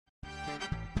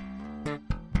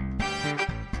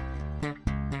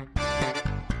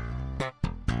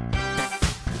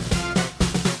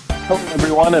Hello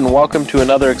everyone and welcome to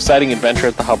another exciting adventure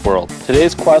at the Hub World.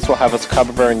 Today's quest will have us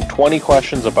covering 20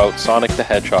 questions about Sonic the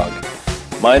Hedgehog.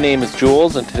 My name is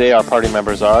Jules and today our party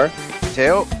members are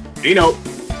Matteo, Gino,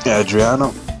 Adriano.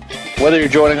 Whether you're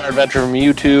joining our adventure from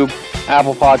YouTube,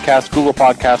 Apple Podcasts, Google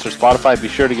Podcasts, or Spotify, be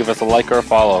sure to give us a like or a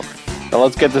follow. Now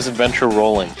let's get this adventure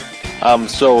rolling.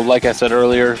 So like I said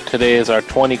earlier, today is our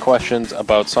 20 questions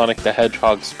about Sonic the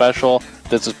Hedgehog special.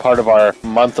 This is part of our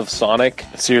Month of Sonic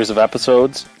series of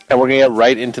episodes. And we're going to get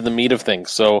right into the meat of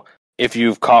things. So if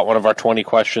you've caught one of our 20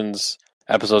 questions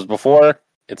episodes before,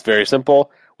 it's very simple.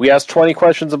 We ask 20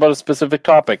 questions about a specific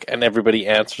topic, and everybody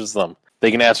answers them. They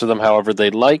can answer them however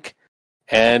they'd like,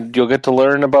 and you'll get to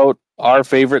learn about our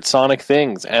favorite Sonic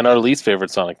things and our least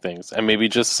favorite Sonic things, and maybe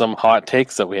just some hot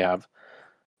takes that we have.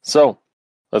 So,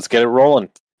 let's get it rolling.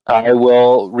 I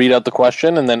will read out the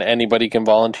question, and then anybody can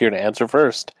volunteer to answer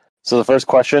first. So the first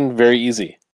question, very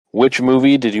easy. Which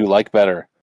movie did you like better?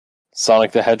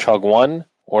 Sonic the Hedgehog 1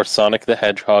 or Sonic the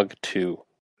Hedgehog 2?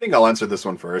 I think I'll answer this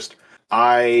one first.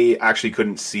 I actually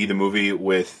couldn't see the movie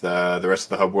with the rest of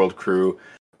the Hub World crew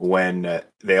when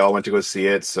they all went to go see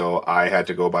it, so I had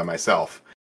to go by myself.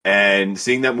 And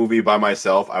seeing that movie by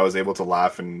myself, I was able to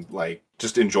laugh and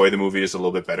just enjoy the movie just a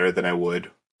little bit better than I would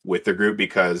with the group,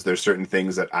 because there's certain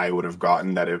things that I would have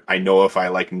gotten that I know if I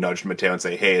nudged Matteo and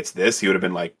say, hey, it's this, he would have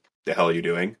been like, the hell are you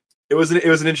doing? It was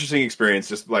an interesting experience,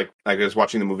 just like I was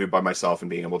watching the movie by myself and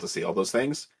being able to see all those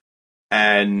things.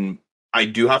 And I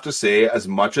do have to say, as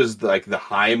much as the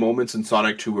high moments in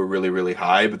Sonic 2 were really, really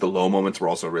high, but the low moments were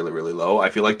also really, really low, I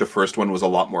feel like the first one was a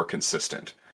lot more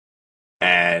consistent.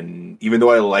 And even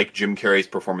though I like Jim Carrey's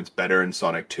performance better in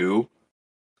Sonic 2,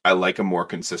 I like a more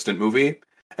consistent movie.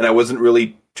 And I wasn't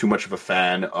really too much of a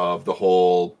fan of the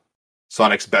whole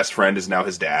Sonic's best friend is now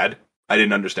his dad. I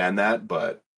didn't understand that,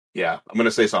 but yeah, I'm going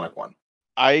to say Sonic 1.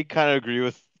 I kind of agree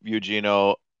with you,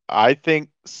 Gino. I think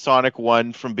Sonic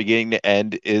 1 from beginning to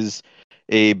end is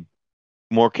a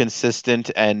more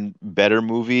consistent and better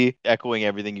movie, echoing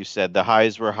everything you said. The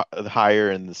highs were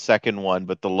higher in the second one,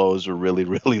 but the lows were really,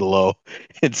 really low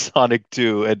in Sonic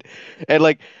 2. And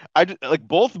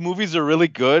both movies are really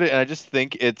good, and I just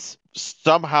think it's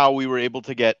somehow we were able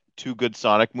to get two good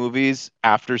Sonic movies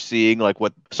after seeing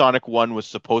what Sonic 1 was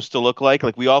supposed to look like.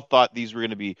 We all thought these were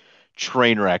going to be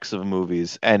train wrecks of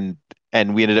movies, and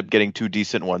we ended up getting two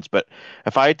decent ones. But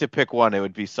if I had to pick one, it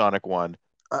would be Sonic 1.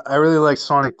 I really like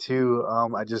Sonic 2.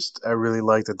 I really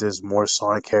like that there's more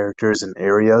Sonic characters and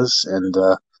areas, and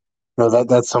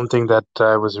that's something that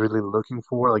I was really looking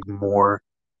for, like more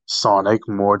Sonic,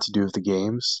 more to do with the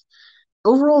games.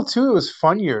 Overall, too, it was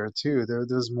funnier too.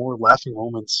 There's more laughing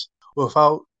moments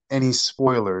without any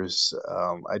spoilers.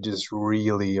 I just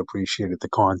really appreciated the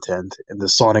content and the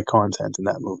Sonic content in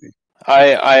that movie.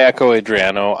 I echo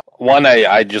Adriano. One,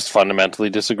 I just fundamentally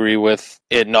disagree with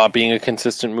it not being a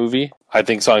consistent movie. I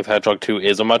think Sonic the Hedgehog 2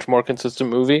 is a much more consistent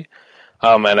movie.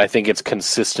 And I think it's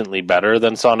consistently better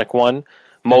than Sonic 1.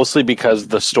 Mostly because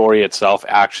the story itself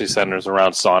actually centers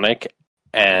around Sonic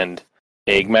and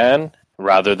Eggman,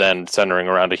 rather than centering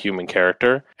around a human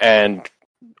character. And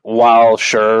while,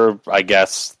 sure, I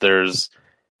guess there's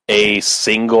a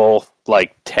single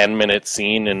 10-minute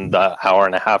scene in the hour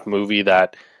and a half movie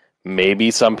that maybe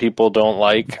some people don't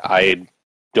like, I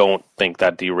don't think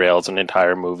that derails an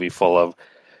entire movie full of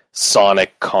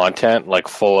Sonic content,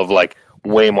 full of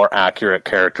way more accurate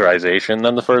characterization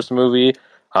than the first movie,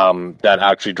 that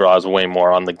actually draws way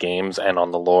more on the games and on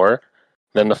the lore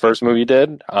than the first movie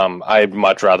did. I'd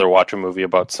much rather watch a movie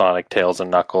about Sonic, Tails,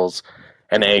 and Knuckles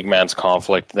and Eggman's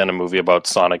conflict than a movie about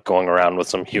Sonic going around with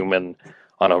some human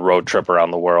on a road trip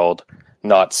around the world,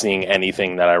 not seeing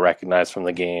anything that I recognize from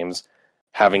the games,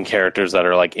 having characters that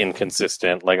are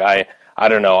inconsistent. I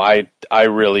don't know. I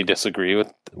really disagree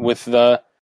with the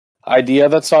idea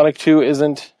that Sonic 2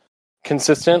 isn't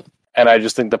consistent, and I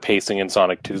just think the pacing in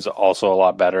Sonic 2 is also a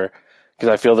lot better because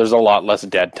I feel there's a lot less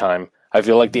dead time. I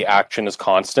feel like the action is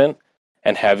constant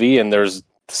and heavy, and there's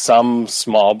some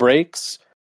small breaks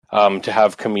to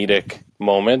have comedic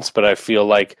moments, but I feel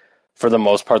like for the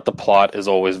most part the plot is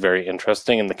always very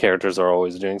interesting and the characters are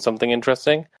always doing something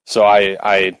interesting. So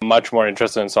I'm much more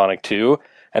interested in Sonic 2,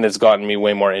 and it's gotten me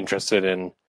way more interested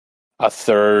in a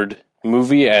third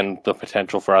movie and the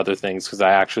potential for other things, because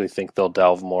I actually think they'll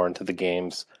delve more into the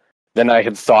games than I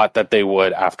had thought that they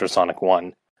would after Sonic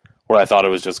 1. Where I thought it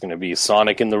was just going to be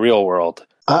Sonic in the real world.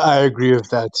 I agree with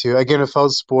that too. Again,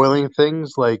 without spoiling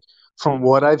things, from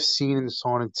what I've seen in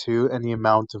Sonic 2 and the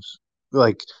amount of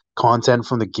content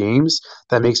from the games,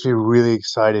 that makes me really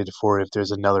excited for if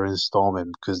there's another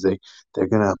installment, because they're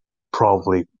gonna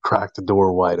probably crack the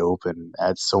door wide open and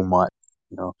add so much.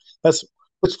 That's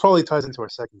which probably ties into our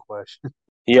second question.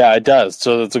 Yeah, it does.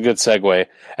 So that's a good segue.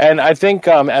 And I think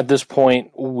at this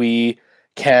point, we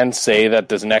can say that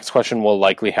this next question will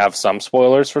likely have some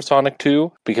spoilers for Sonic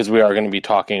 2, because we are going to be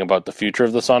talking about the future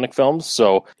of the Sonic films.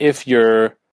 So if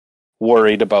you're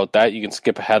worried about that, you can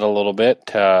skip ahead a little bit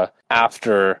to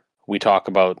after we talk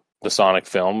about the Sonic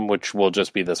film, which will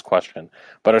just be this question.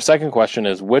 But our second question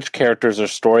is, which characters or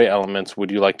story elements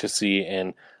would you like to see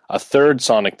in a third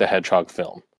Sonic the Hedgehog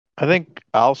film? I think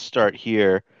I'll start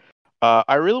here.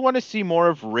 I really want to see more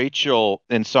of Rachel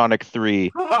in Sonic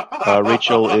 3.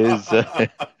 Rachel is.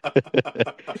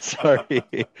 Sorry,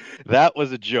 that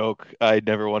was a joke. I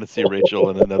never want to see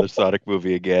Rachel in another Sonic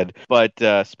movie again. But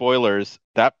spoilers,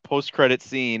 that post-credit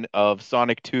scene of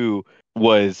Sonic 2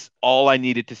 was all I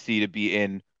needed to see to be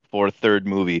in for a third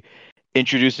movie.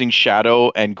 Introducing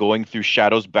Shadow and going through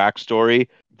Shadow's backstory,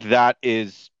 that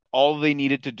is all they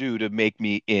needed to do to make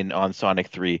me in on Sonic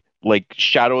 3. Like,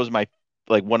 Shadow is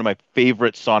one of my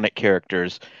favorite Sonic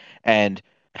characters, and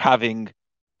having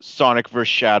Sonic vs.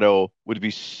 Shadow would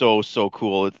be so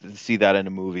cool to see that in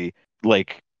a movie.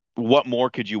 Like, what more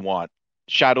could you want?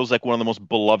 Shadow's like one of the most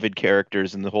beloved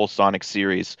characters in the whole Sonic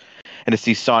series, and to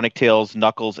see Sonic, Tails,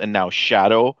 Knuckles, and now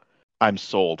Shadow, I'm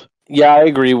sold. Yeah, I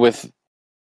agree with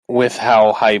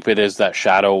how hype it is that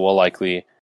Shadow will likely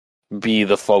be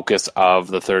the focus of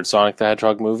the third Sonic the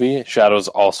Hedgehog movie. Shadow's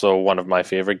also one of my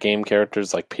favorite game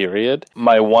characters, like, period.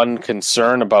 My one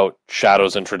concern about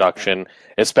Shadow's introduction,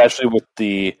 especially with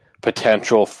the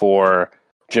potential for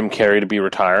Jim Carrey to be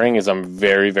retiring, is I'm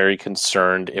very, very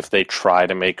concerned if they try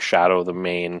to make Shadow the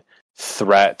main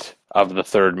threat of the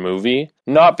third movie.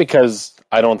 Not because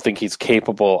I don't think he's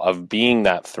capable of being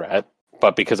that threat,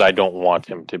 but because I don't want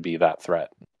him to be that threat.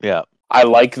 Yeah. I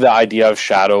like the idea of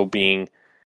Shadow being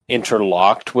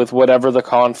interlocked with whatever the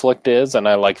conflict is, and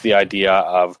I like the idea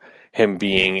of him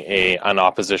being an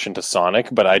opposition to Sonic,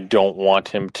 but I don't want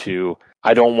him to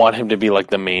be like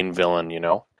the main villain, you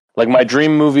know? Like, my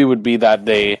dream movie would be that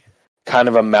they kind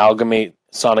of amalgamate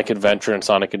Sonic Adventure and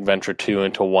Sonic Adventure 2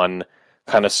 into one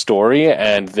kind of story,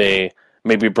 and they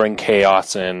maybe bring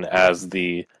Chaos in as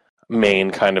the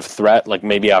main kind of threat, like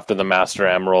maybe after the Master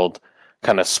Emerald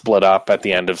kind of split up at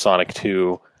the end of Sonic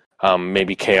 2,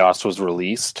 maybe Chaos was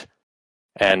released,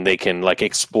 and they can like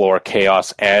explore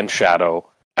Chaos and Shadow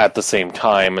at the same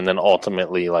time, and then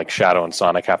ultimately like Shadow and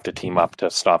Sonic have to team up to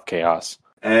stop Chaos.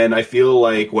 And I feel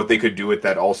like what they could do with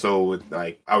that also, with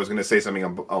like, I was going to say something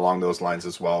along those lines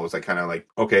as well. It was like kind of like,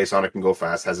 okay, Sonic can go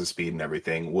fast, has his speed and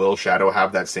everything. Will Shadow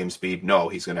have that same speed? No,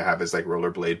 he's going to have his like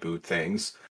rollerblade boot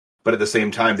things. But at the same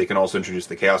time, they can also introduce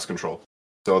the Chaos Control.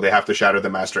 So they have to shatter the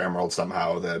Master Emerald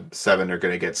somehow. The 7 are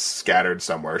going to get scattered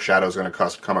somewhere. Shadow's going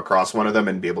to come across one of them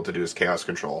and be able to do his Chaos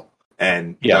Control.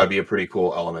 And that would be a pretty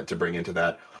cool element to bring into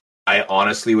that. I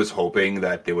honestly was hoping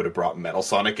that they would have brought Metal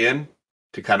Sonic in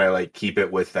to kind of like keep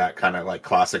it with that kind of like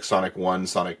classic Sonic 1,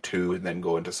 Sonic 2, and then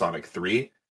go into Sonic 3.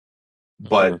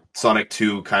 But Sonic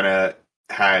 2 kind of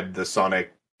had the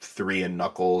Sonic 3 and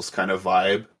Knuckles kind of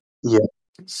vibe. Yeah.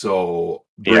 So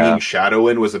bringing Shadow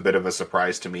in was a bit of a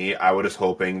surprise to me. I was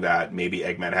hoping that maybe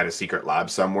Eggman had a secret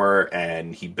lab somewhere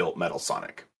and he built Metal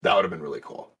Sonic. That would have been really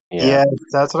cool. Yeah,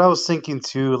 that's what I was thinking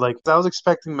too. Like, I was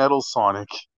expecting Metal Sonic,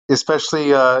 especially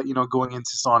going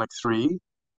into Sonic 3.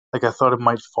 Like, I thought it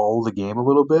might follow the game a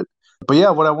little bit. But yeah,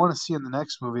 what I want to see in the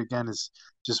next movie again is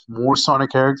just more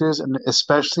Sonic characters, and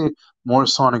especially more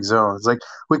Sonic zones. Like,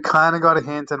 we kind of got a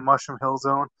hint at Mushroom Hill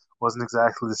Zone, wasn't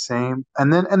exactly the same.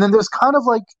 And then there's kind of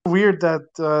like weird that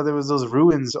there was those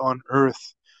ruins on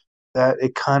Earth that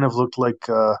it kind of looked like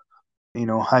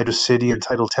Hydro City and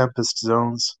Tidal Tempest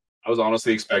zones. I was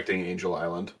honestly expecting Angel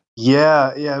Island.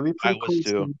 Yeah, it'd be pretty I cool was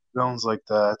to too. see zones like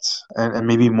that, and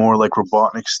maybe more like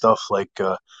Robotnik stuff, like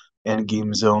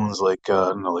endgame zones, like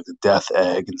like the Death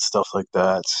Egg and stuff like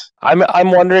that.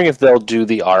 I'm wondering if they'll do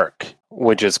the arc,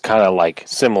 which is kind of like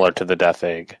similar to the Death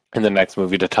Egg in the next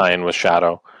movie to tie in with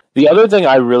Shadow. The other thing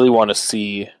I really want to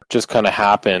see just kind of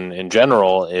happen in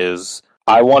general is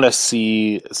I want to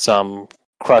see some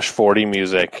Crush 40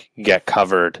 music get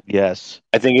covered. Yes.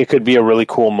 I think it could be a really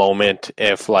cool moment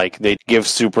if like they give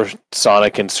Super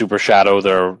Sonic and Super Shadow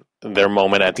their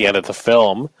moment at the end of the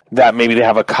film, that maybe they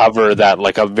have a cover that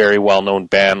like a very well-known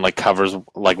band like covers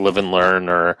like Live and Learn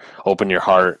or Open Your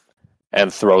Heart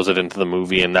and throws it into the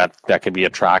movie, and that could be a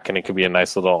track, and it could be a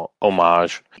nice little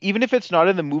homage. Even if it's not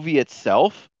in the movie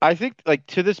itself, I think like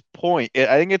to this point,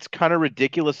 I think it's kind of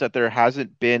ridiculous that there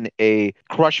hasn't been a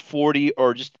Crush 40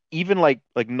 or just even like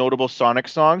notable Sonic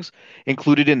songs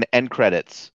included in the end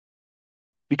credits.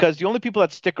 because the only people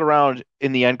that stick around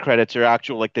in the end credits are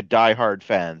actual like the diehard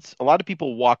fans. A lot of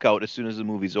people walk out as soon as the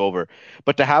movie's over.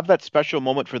 But to have that special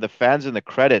moment for the fans in the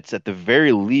credits at the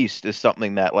very least is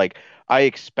something that like I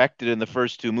expected in the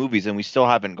first two movies, and we still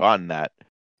haven't gotten that.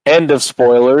 End of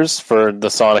spoilers for the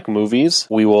Sonic movies.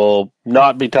 We will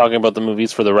not be talking about the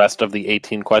movies for the rest of the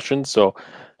 18 questions, so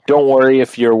don't worry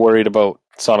if you're worried about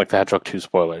Sonic the Hedgehog 2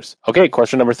 spoilers. Okay,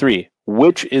 question number 3.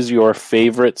 Which is your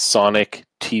favorite Sonic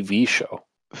TV show?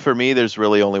 For me, there's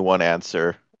really only one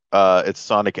answer. It's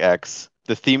Sonic X.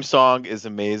 The theme song is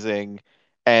amazing,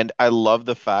 and I love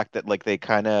the fact that like they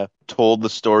kind of told the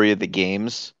story of the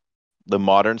games, the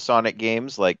modern Sonic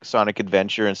games, like Sonic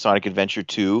Adventure and Sonic Adventure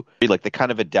 2. Like they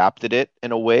kind of adapted it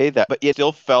in a way that, but it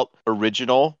still felt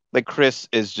original. Like Chris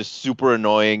is just super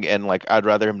annoying, and like I'd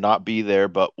rather him not be there,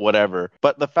 but whatever.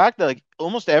 But the fact that like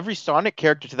almost every Sonic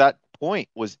character to that point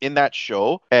was in that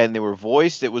show and they were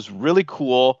voiced, it was really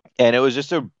cool, and it was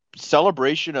just a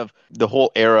celebration of the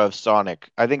whole era of Sonic.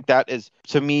 I think that is,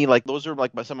 to me, like those are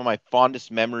like some of my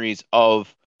fondest memories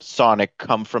of Sonic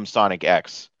come from Sonic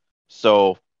X.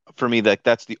 So for me,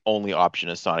 that's the only option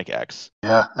is Sonic X.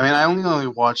 Yeah, I mean, I only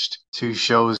watched 2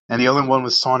 shows, and the other one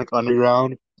was Sonic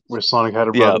Underground, where Sonic had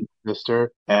a brother and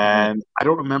sister, and I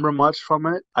don't remember much from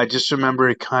it. I just remember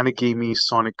it kind of gave me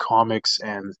Sonic comics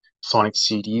and Sonic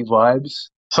CD vibes.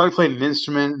 Sonic played an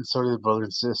instrument, and so did his brother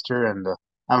and sister, and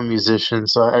I'm a musician,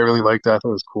 so I really liked that. I thought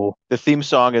it was cool. The theme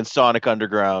song in Sonic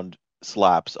Underground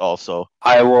slaps also.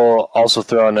 I will also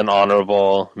throw in an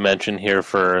honorable mention here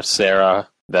for Sarah,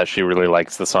 that she really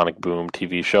likes the Sonic Boom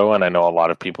TV show, and I know a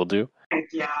lot of people do.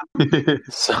 Yeah.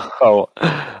 So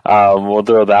we'll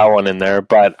throw that one in there.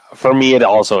 But for me, it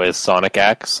also is Sonic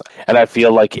X, and I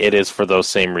feel like it is for those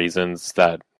same reasons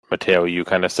that Matteo, you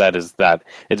kind of said, is that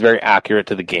it's very accurate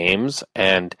to the games,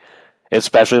 and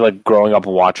especially like growing up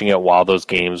watching it while those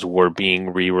games were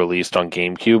being re-released on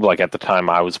GameCube, like at the time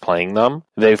I was playing them,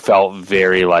 they felt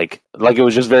very like it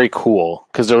was just very cool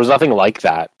because there was nothing like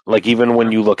that. Like even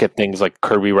when you look at things like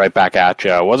Kirby Right Back at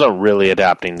Ya, it wasn't really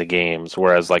adapting the games,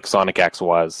 whereas like Sonic X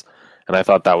was, and I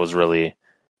thought that was really,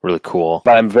 really cool.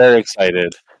 But I'm very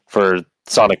excited for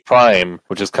Sonic Prime,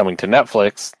 which is coming to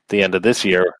Netflix the end of this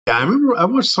year. Yeah, I remember I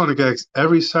watched Sonic X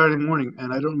every Saturday morning,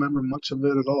 and I don't remember much of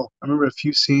it at all. I remember a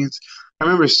few scenes. I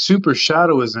remember Super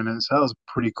Shadow was in it, so that was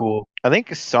pretty cool. I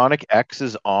think Sonic X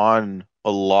is on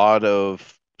a lot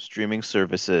of streaming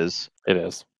services. It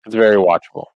is. It's very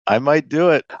watchable. I might do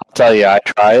it. I'll tell you, I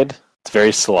tried. It's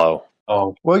very slow.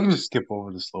 Oh, well, you can just skip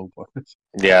over the slow parts.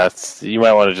 Yeah, you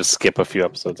might want to just skip a few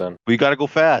episodes in. We gotta go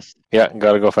fast. Yeah,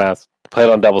 gotta go fast. Play it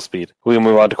on double speed. We can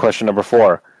move on to question number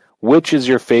 4. Which is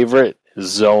your favorite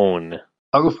zone?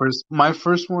 I'll go first. My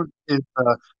first one is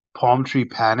Palm Tree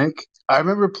Panic. I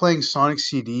remember playing Sonic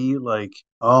CD like,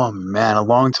 oh man, a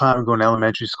long time ago in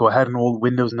elementary school. I had an old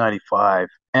Windows 95.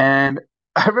 And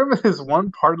I remember this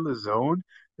one part of the zone,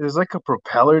 there's like a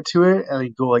propeller to it, and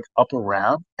you go like up a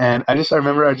ramp. And I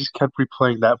remember I just kept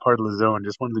replaying that part of the zone.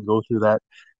 Just wanted to go through that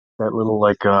little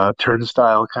like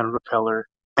turnstile kind of propeller.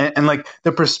 And like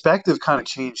the perspective kind of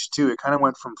changed too. It kind of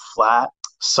went from flat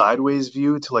sideways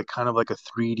view to like kind of like a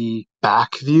 3D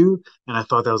back view, and I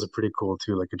thought that was a pretty cool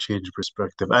too, like a change of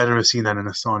perspective. I've never seen that in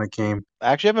a Sonic game.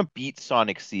 I actually haven't beat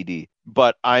Sonic CD,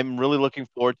 but I'm really looking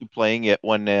forward to playing it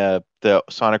when the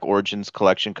Sonic Origins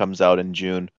collection comes out in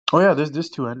June. Oh yeah, there's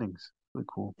 2 endings. Really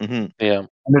cool. Yeah, and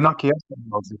they're not chaos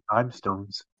emeralds, they're time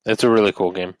stones. It's a really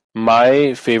cool game.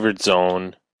 My favorite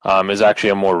zone is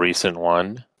actually a more recent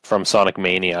one from Sonic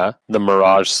Mania, the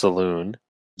Mirage Saloon.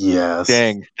 Yes.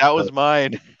 Dang, that was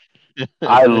mine.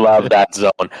 I love that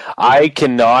zone. I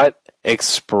cannot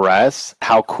express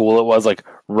how cool it was, like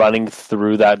running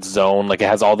through that zone. Like it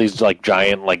has all these like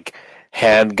giant like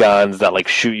handguns that like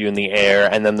shoot you in the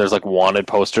air, and then there's like wanted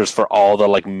posters for all the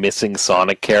like missing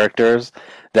Sonic characters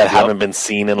that haven't been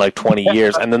seen in like 20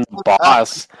 years. And then the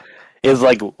boss is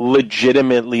like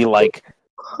legitimately like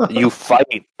you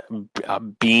fight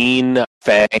Bean,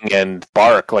 Fang, and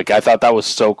Bark. Like I thought that was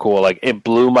so cool. Like it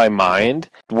blew my mind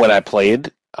when I played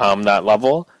that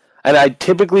level. And I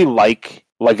typically like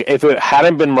if it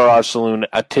hadn't been Mirage Saloon,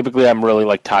 typically I'm really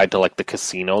like tied to like the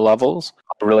casino levels.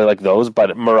 I really like those,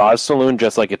 but Mirage Saloon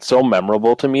just like it's so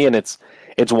memorable to me, and it's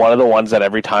one of the ones that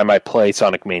every time I play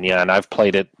Sonic Mania, and I've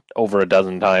played it over a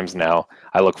dozen times now,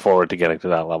 I look forward to getting to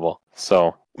that level.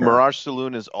 So Mirage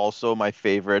Saloon is also my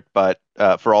favorite, but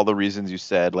for all the reasons you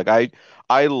said, like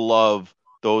I love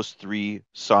those 3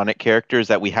 Sonic characters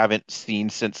that we haven't seen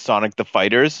since Sonic the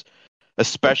Fighters,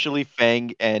 especially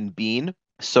Fang and Bean.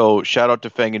 So shout out to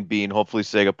Fang and Bean. Hopefully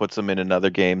Sega puts them in another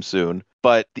game soon.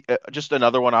 But just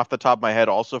another one off the top of my head,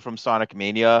 also from Sonic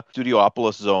Mania,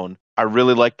 Studiopolis Zone. I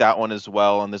really like that one as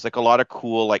well. And there's like a lot of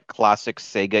cool, like classic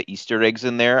Sega Easter eggs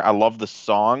in there. I love the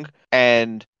song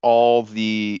and all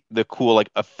the cool like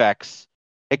effects.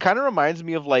 It kind of reminds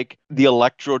me of like the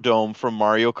Electrodome from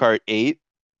Mario Kart 8.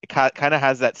 It kind of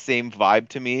has that same vibe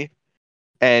to me.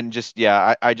 And just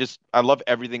yeah, I love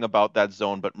everything about that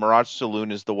zone. But Mirage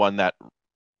Saloon is the one that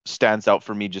stands out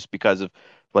for me just because of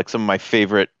like some of my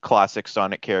favorite classic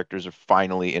Sonic characters are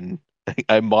finally in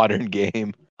a modern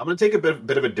game. I'm going to take a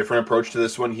bit of a different approach to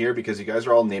this one here because you guys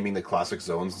are all naming the classic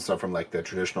zones and stuff from like the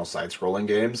traditional side-scrolling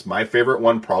games. My favorite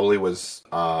one probably was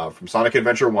from Sonic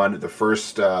Adventure 1, the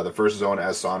first zone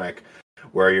as Sonic,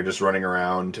 where you're just running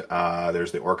around.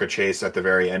 There's the Orca chase at the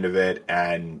very end of it,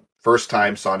 and first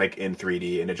time Sonic in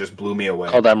 3D, and it just blew me away.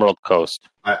 Called Emerald Coast.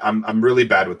 I'm really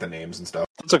bad with the names and stuff.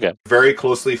 It's okay. Very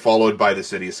closely followed by the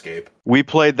Cityscape. We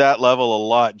played that level a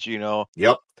lot, Gino.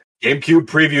 Yep. GameCube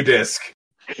preview disc.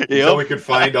 Until we could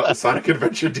find Sonic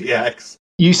Adventure DX.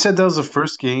 You said that was the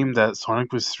first game that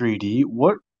Sonic was 3D.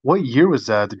 What year was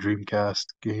that, the Dreamcast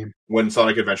game? When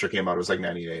Sonic Adventure came out, it was like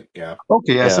 98, yeah.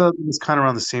 Okay, Yeah. I saw it was kind of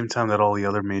around the same time that all the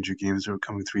other major games were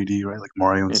coming 3D, right? Like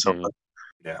Mario and stuff. Mhm. Like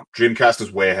Yeah. Dreamcast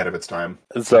is way ahead of its time.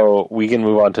 So we can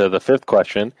move on to the fifth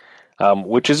question.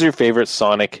 Which is your favorite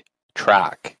Sonic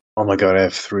track? Oh my god, I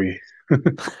have 3.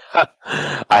 I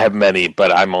have many,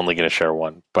 but I'm only going to share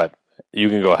one. But you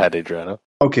can go ahead, Adriano.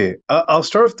 Okay, I'll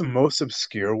start with the most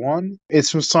obscure one. It's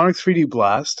from Sonic 3D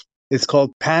Blast. It's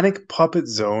called Panic Puppet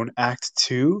Zone Act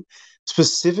 2,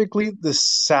 specifically the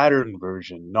Saturn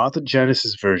version, not the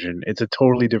Genesis version. It's a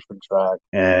totally different track.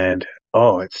 And,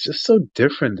 oh, it's just so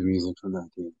different, the music from that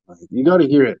game. Like, you gotta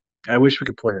hear it. I wish we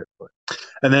could play it.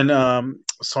 And then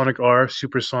Sonic R,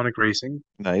 Super Sonic Racing.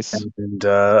 Nice. And,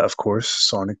 of course,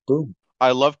 Sonic Boom.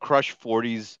 I love Crush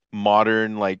 40's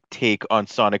modern like take on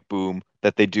Sonic Boom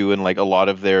that they do in like a lot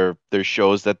of their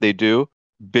shows that they do.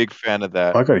 Big fan of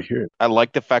that. I gotta hear it. I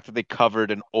like the fact that they covered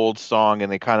an old song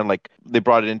and they kind of like they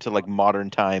brought it into like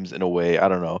modern times in a way. I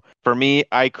don't know. For me,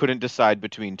 I couldn't decide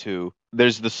between two.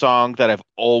 There's the song that I've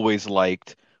always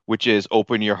liked, which is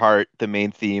Open Your Heart, the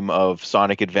main theme of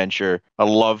Sonic Adventure. I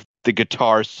love the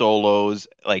guitar solos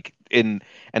and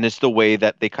it's the way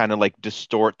that they kind of like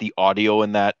distort the audio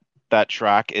in that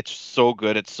track. It's so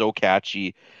good, it's so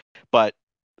catchy. But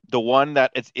the one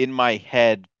that it's in my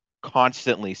head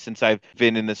constantly since I've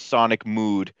been in this Sonic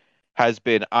mood has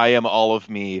been I Am All of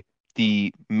Me,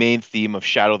 the main theme of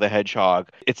Shadow the Hedgehog.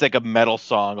 It's like a metal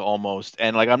song almost.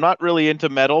 And like I'm not really into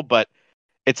metal, but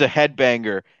it's a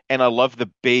headbanger and I love the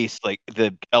bass, like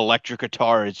the electric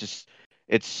guitar is just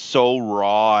it's so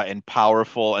raw and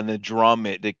powerful and the drum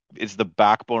it is the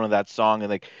backbone of that song and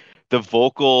like the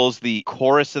vocals, the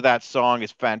chorus of that song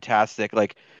is fantastic.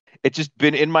 Like it's just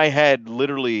been in my head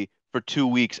literally for 2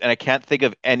 weeks and I can't think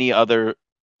of any other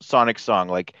Sonic song.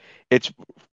 Like it's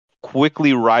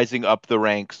quickly rising up the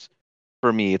ranks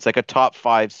for me. It's like a top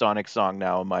 5 Sonic song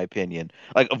now in my opinion.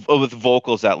 Like with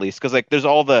vocals at least cuz like there's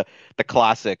all the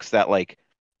classics that like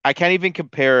I can't even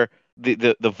compare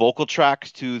the vocal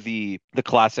tracks to the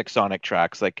classic Sonic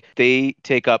tracks. Like they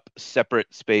take up separate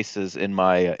spaces in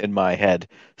my head.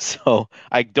 So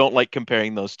I don't like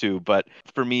comparing those two, but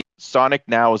for me Sonic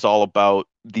now is all about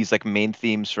these like main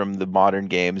themes from the modern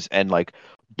games and like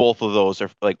both of those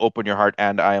are like Open Your Heart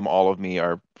and I Am All of Me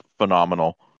are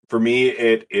phenomenal. For me,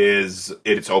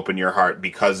 it's Open Your Heart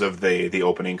because of the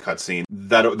opening cutscene.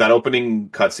 That opening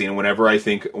cutscene.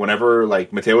 Whenever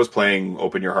like Matteo was playing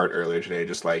Open Your Heart earlier today,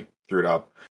 just like threw it up,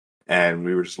 and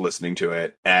we were just listening to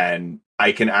it, and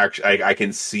I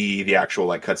can see the actual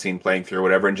like cutscene playing through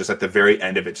whatever, and just at the very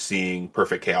end of it, seeing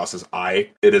Perfect Chaos's eye.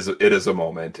 It is a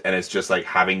moment, and it's just like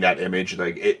having that image.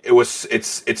 Like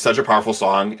it's such a powerful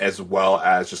song as well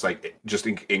as just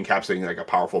encapsulating like a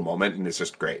powerful moment, and it's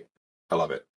just great. I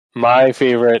love it. My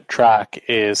favorite track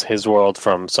is His World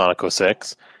from Sonic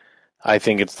 06. I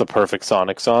think it's the perfect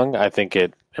Sonic song. I think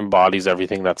it embodies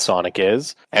everything that Sonic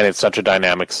is. And it's such a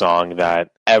dynamic song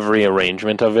that every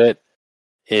arrangement of it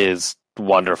is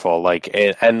wonderful.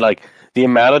 And the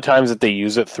amount of times that they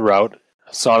use it throughout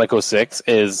Sonic 06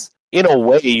 is, in a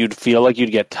way, you'd feel like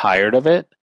you'd get tired of it.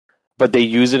 But they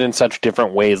use it in such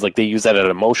different ways. Like they use that at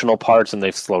emotional parts and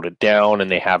they've slowed it down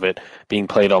and they have it being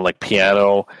played on like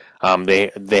piano.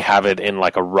 They have it in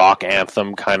like a rock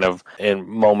anthem kind of in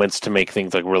moments to make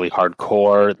things like really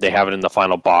hardcore. They have it in the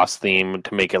final boss theme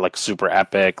to make it like super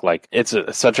epic. Like it's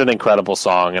such an incredible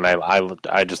song and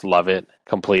I just love it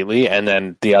completely. And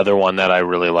then the other one that I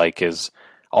really like is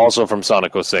also from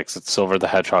Sonic 06. It's Silver the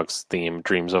Hedgehog's theme,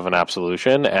 Dreams of an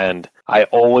Absolution. And I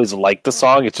always like the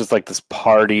song. It's just like this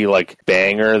party like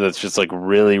banger that's just like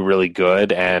really, really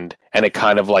good. And it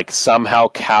kind of like somehow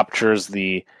captures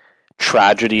the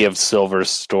tragedy of Silver's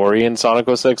story in Sonic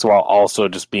 06 while also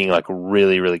just being like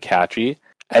really, really catchy.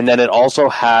 And then it also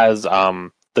has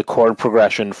the chord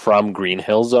progression from Green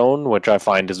Hill Zone, which I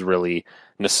find is really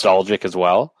nostalgic as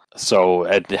well. So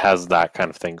it has that kind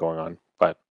of thing going on.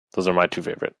 But those are my two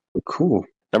favorite. Cool.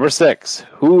 Number 6.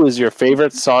 Who is your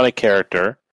favorite Sonic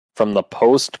character from the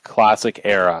post-classic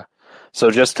era? So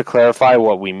just to clarify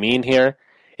what we mean here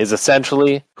is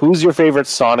essentially who's your favorite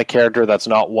Sonic character that's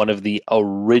not one of the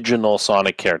original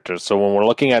Sonic characters. So when we're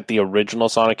looking at the original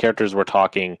Sonic characters, we're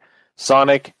talking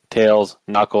Sonic, Tails,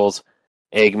 Knuckles,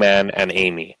 Eggman, and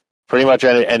Amy. Pretty much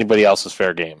anybody else is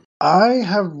fair game. I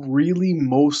have really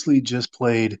mostly just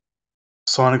played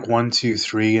Sonic 1, 2,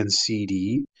 3, and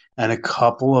CD, and a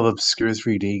couple of obscure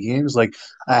 3D games. Like,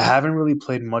 I haven't really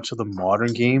played much of the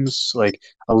modern games. Like,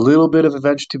 a little bit of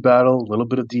Adventure to Battle, a little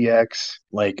bit of DX.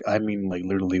 Like, I mean, like,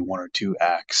 literally one or two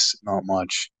acts, not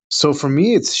much. So for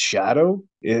me, it's Shadow.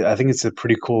 I think it's a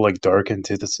pretty cool, like, dark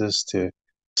antithesis to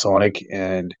Sonic,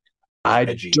 and I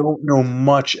Edgy. don't know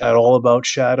much at all about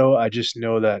Shadow. I just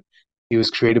know that he was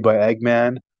created by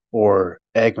Eggman or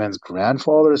Eggman's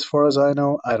grandfather, as far as I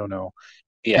know. I don't know.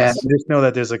 And I Yes. just know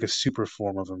that there's like a super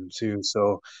form of him too.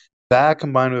 So that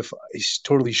combined with he's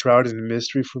totally shrouded in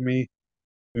mystery for me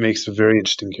makes a very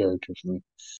interesting character for me.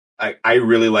 I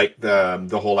really like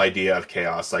the whole idea of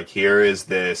chaos. Like here is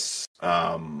this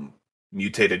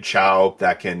mutated Chow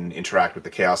that can interact with the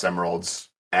Chaos Emeralds,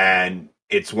 and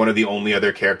it's one of the only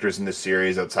other characters in this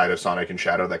series outside of Sonic and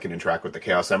Shadow that can interact with the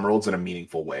Chaos Emeralds in a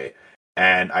meaningful way.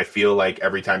 And I feel like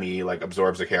every time he like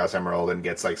absorbs a Chaos Emerald and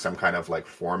gets like some kind of like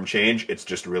form change, it's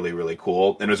just really, really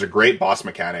cool. And it was a great boss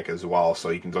mechanic as well. So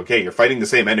you can okay, you're fighting the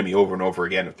same enemy over and over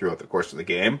again throughout the course of the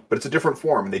game, but it's a different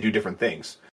form and they do different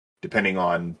things depending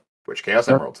on which Chaos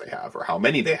Emeralds they have or how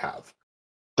many they have.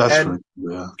 That's And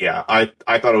really cool, yeah,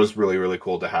 I thought it was really, really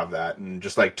cool to have that and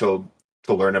just like to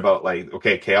learn about like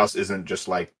okay, Chaos isn't just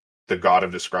like the god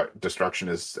of destruction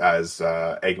as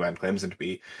Eggman claims him to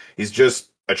be. He's just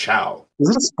a Chow. Is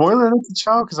it a spoiler that it's a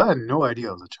Chow? Because I had no idea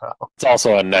it was a Chow. It's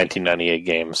also a 1998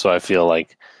 game, so I feel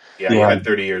like Yeah, you Yeah. had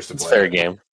 30 years to it's play. fair it.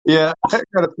 game. Yeah, I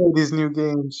gotta play these new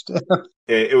games.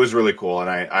 It was really cool, and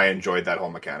I enjoyed that whole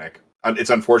mechanic.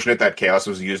 It's unfortunate that Chaos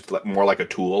was used more like a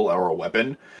tool or a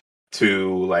weapon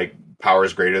to like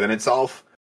powers greater than itself,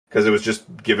 because it was just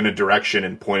given a direction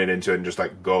and pointed into it and just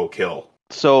like go kill.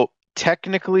 So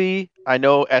technically, I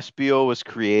know SBO was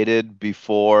created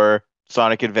before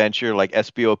Sonic Adventure. Like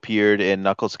SBO appeared in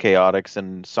Knuckles Chaotix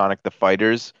and Sonic the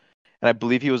Fighters, and I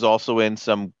believe he was also in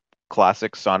some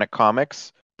classic Sonic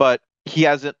comics. But he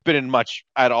hasn't been in much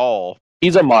at all.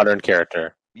 He's a modern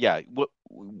character. Yeah,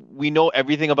 we know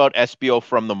everything about SBO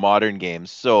from the modern games.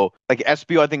 So, like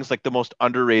SBO, I think is like the most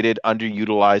underrated,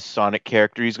 underutilized Sonic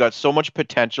character. He's got so much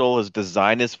potential. His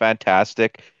design is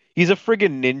fantastic. He's a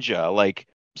friggin' ninja. Like,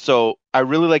 so I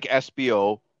really like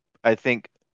SBO. I think,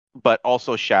 but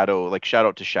also Shadow. Like, shout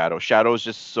out to Shadow. Shadow is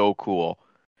just so cool.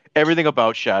 Everything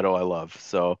about Shadow I love.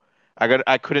 So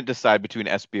I couldn't decide between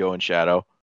SBO and Shadow.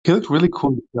 He looked really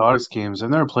cool in the Odyssey games. I've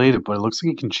never played it, but it looks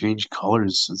like he can change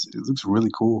colors. It looks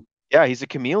really cool. Yeah, he's a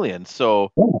chameleon.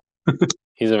 So,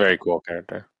 He's a very cool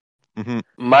character. mhm.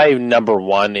 My number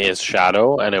one is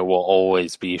Shadow, and it will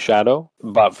always be Shadow.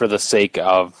 But for the sake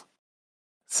of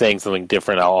saying something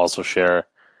different, I'll also share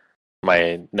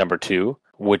my number two,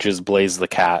 which is Blaze the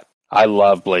Cat. I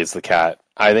love Blaze the Cat.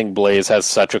 I think Blaze has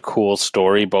such a cool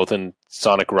story, both in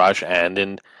Sonic Rush and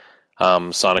in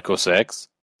Sonic 06.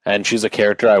 And she's a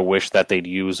character I wish that they'd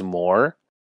use more.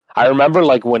 I remember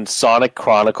like when Sonic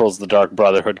Chronicles The Dark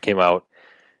Brotherhood came out,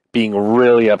 being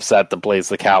really upset that Blaze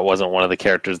the Cat wasn't one of the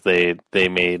characters they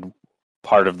made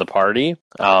part of the party,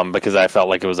 because I felt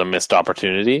like it was a missed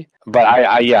opportunity. But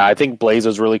I think Blaze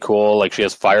is really cool. Like she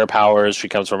has fire powers. She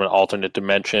comes from an alternate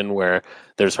dimension where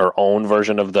there's her own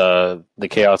version of the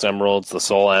Chaos Emeralds, the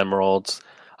Soul Emeralds.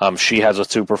 She has a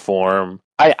super form.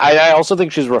 I also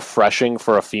think she's refreshing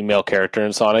for a female character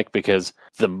in Sonic, because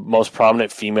the most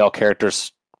prominent female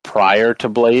characters prior to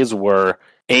Blaze were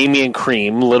Amy and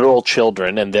Cream, literal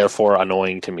children, and therefore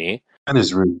annoying to me. That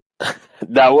is rude.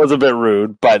 That was a bit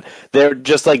rude, but they're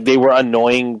just like, they were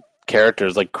annoying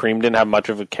characters. Like Cream didn't have much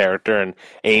of a character, and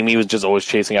Amy was just always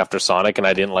chasing after Sonic, and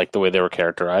I didn't like the way they were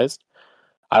characterized.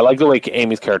 I like the way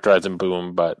Amy's characterized in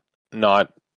Boom, but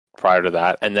not prior to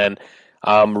that. And then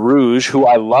Rouge, who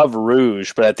I love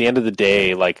Rouge, but at the end of the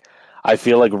day, like I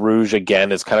feel like Rouge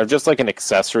again is kind of just like an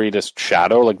accessory to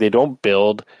Shadow. Like they don't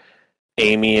build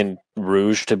Amy and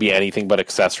Rouge to be anything but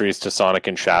accessories to Sonic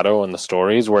and Shadow in the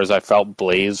stories, whereas I felt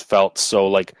Blaze felt so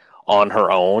like on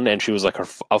her own, and she was like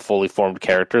a fully formed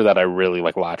character that I really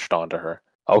like latched onto her.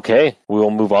 Okay, we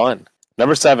will move on.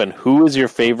 Number 7, who is your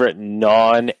favorite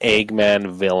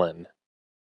non-Eggman villain?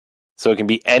 So it can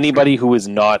be anybody who is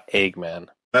not Eggman.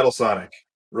 Metal Sonic,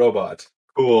 robot,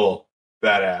 cool,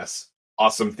 badass,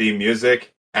 awesome theme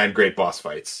music, and great boss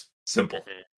fights. Simple.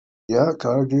 Yeah,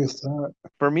 gotta agree with that.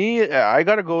 For me, I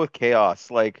gotta go with Chaos.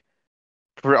 Like,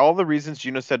 for all the reasons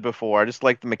Gino said before, I just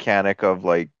like the mechanic of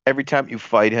like every time you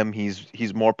fight him,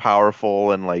 he's more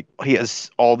powerful, and like he has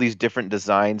all these different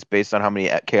designs based on how many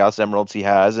Chaos Emeralds he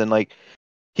has, and like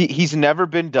he's never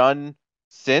been done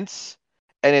since,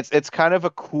 and it's kind of a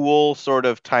cool sort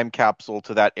of time capsule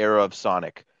to that era of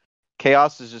Sonic.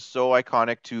 Chaos is just so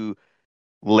iconic to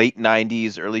late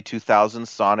 90s, early 2000s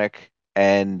Sonic,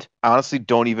 and I honestly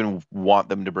don't even want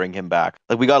them to bring him back.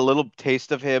 Like, we got a little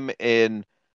taste of him in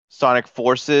Sonic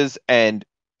Forces, and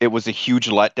it was a huge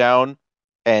letdown,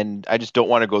 and I just don't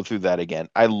want to go through that again.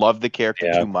 I love the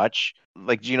character too much.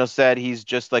 Like Gino said, he's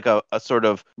just like a sort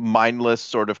of mindless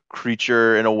sort of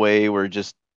creature in a way where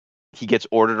just he gets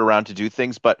ordered around to do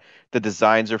things, but the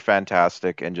designs are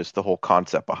fantastic, and just the whole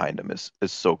concept behind him is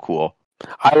so cool.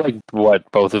 I like what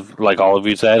all of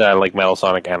you said. I like Metal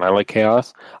Sonic and I like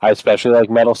Chaos. I especially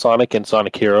like Metal Sonic in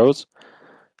Sonic Heroes,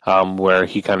 where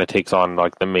he kind of takes on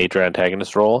like the major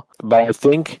antagonist role. But I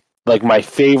think like my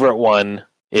favorite one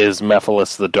is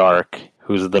Mephiles the Dark,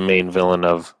 who's the main villain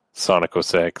of Sonic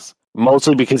 06.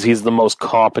 Mostly because he's the most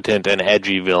competent and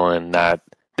edgy villain that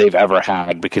they've ever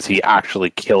had, because he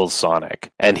actually kills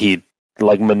Sonic and he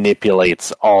like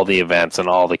manipulates all the events and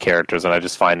all the characters, and I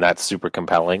just find that super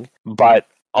compelling. But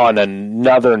on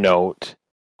another note,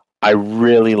 I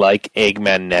really like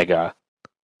Eggman Nega.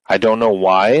 I don't know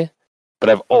why, but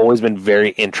I've always been very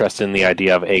interested in the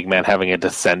idea of Eggman having a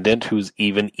descendant who's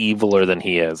even eviler than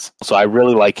he is. So I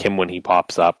really like him when he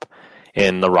pops up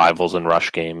in the Rivals and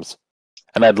Rush games,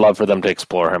 and I'd love for them to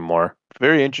explore him more.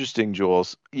 Very interesting,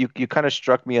 Jules. You kind of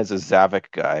struck me as a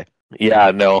Zavik guy.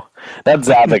 Yeah, no, that's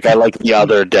Zavik. I like the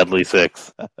other Deadly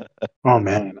Six. Oh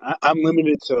man, I'm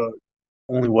limited to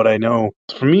only what I know.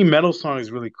 For me, Metal Sonic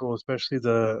is really cool, especially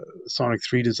the Sonic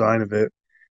 3 design of it.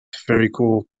 Very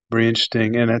cool, very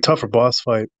interesting, and a tougher boss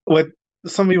fight. What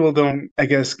some people don't, I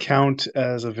guess, count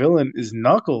as a villain is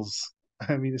Knuckles.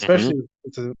 I mean, especially if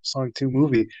it's a Sonic 2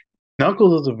 movie.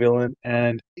 Knuckles is a villain,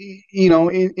 and you know,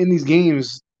 in these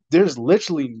games, there's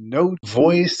literally no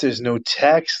voice, there's no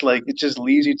text. Like, it just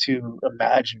leaves you to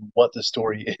imagine what the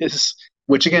story is.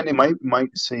 Which again, it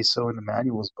might say so in the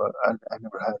manuals, but I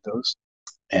never had those.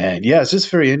 And yeah, it's just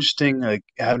very interesting, like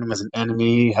having him as an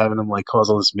enemy, having him like cause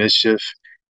all this mischief,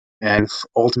 and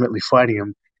ultimately fighting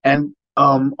him. And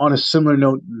on a similar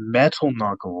note, Metal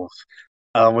Knuckles,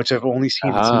 which I've only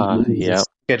seen in some movies in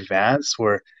Sonic Advance,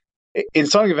 where in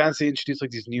Sonic Advance they introduced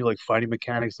like these new like fighting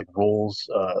mechanics, like rolls,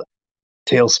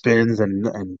 tail spins,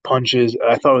 and punches.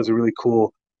 I thought it was really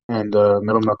cool, and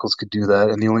Metal Knuckles could do that.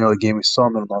 And the only other game we saw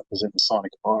Metal Knuckles in was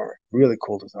Sonic R. Really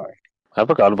cool design. I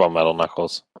forgot about Metal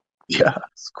Knuckles. Yeah,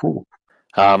 it's cool.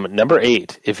 Number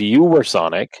 8, if you were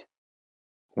Sonic,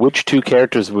 which 2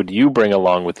 characters would you bring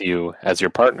along with you as your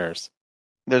partners?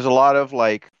 There's a lot of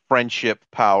like friendship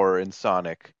power in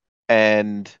Sonic,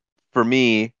 and for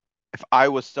me, if I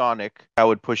was Sonic, I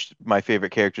would push my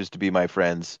favorite characters to be my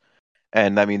friends,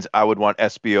 and that means I would want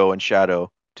SBO and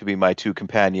Shadow to be my 2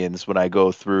 companions when I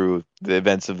go through the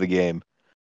events of the game.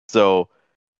 So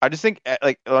I just think,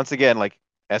 like, once again, like,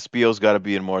 SBO's got to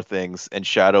be in more things, and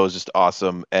Shadow is just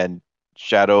awesome, and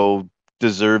Shadow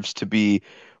deserves to be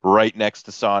right next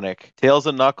to Sonic. Tails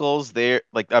and Knuckles, they're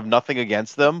like, I have nothing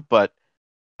against them, but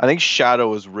I think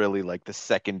Shadow is really like the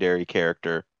secondary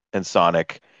character in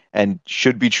Sonic and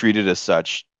should be treated as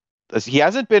such. As he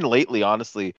hasn't been lately,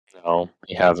 honestly. No,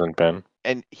 he hasn't been.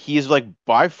 And he's like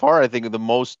by far, I think, the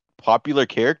most popular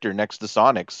character next to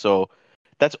Sonic. So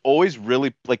that's always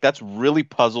really that's really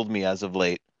puzzled me as of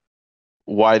late.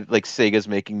 Why like Sega's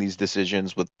making these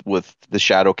decisions with the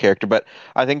Shadow character, but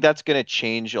I think that's going to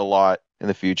change a lot in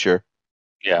the future.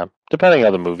 Yeah, depending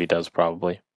how the movie does,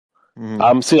 probably.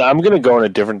 Mm-hmm. See, I'm going to go in a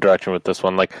different direction with this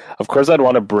one. Like, of course, I'd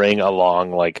want to bring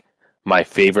along like my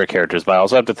favorite characters, but I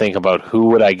also have to think about who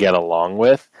would I get along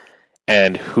with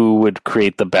and who would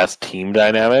create the best team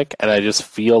dynamic. And I just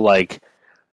feel like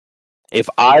if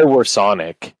I were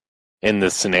Sonic in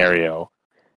this scenario,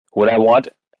 would I want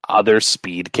other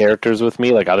speed characters with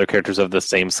me, like other characters of the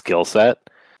same skill set?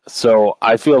 So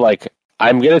I feel like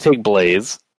I'm going to take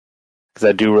Blaze, because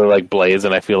I do really like Blaze,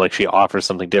 and I feel like she offers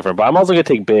something different. But I'm also going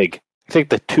to take Big. Take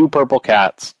the 2 purple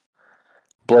cats.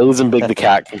 Blaze and Big the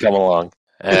cat can come along,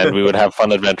 and we would have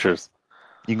fun adventures.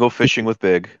 You can go fishing with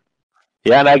Big.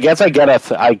 Yeah, and I guess I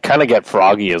kind of get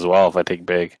Froggy as well if I take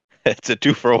Big. It's a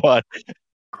 2-for-1.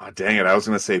 Oh, dang it. I was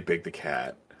going to say Big the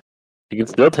Cat. You can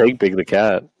still take Big the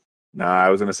Cat. Nah, I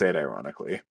was gonna say it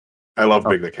ironically. I love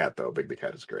Big the Cat though. Big the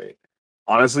Cat is great.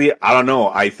 Honestly, I don't know.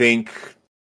 I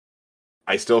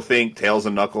still think Tails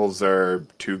and Knuckles are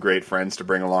two great friends to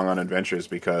bring along on adventures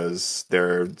because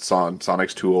they're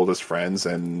Sonic's two oldest friends,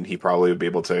 and he probably would be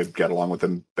able to get along with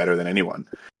them better than anyone.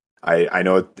 I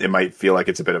know it might feel like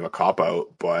it's a bit of a cop out,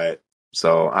 but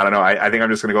so I don't know. I think I'm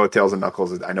just gonna go with Tails and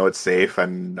Knuckles. I know it's safe,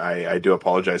 and I do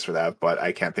apologize for that, but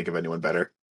I can't think of anyone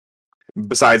better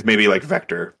besides maybe like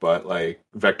Vector. But like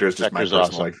Vector is just Vector's my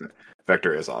personal awesome. like.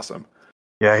 Vector is awesome.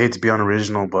 Yeah, I hate to be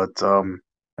unoriginal, but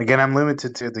again, I'm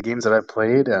limited to the games that I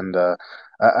played, and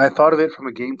I thought of it from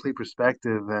a gameplay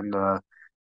perspective, and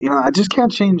I just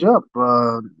can't change up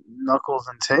Knuckles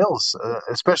and Tails,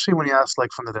 especially when you ask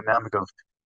like from the dynamic of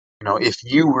if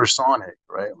you were Sonic,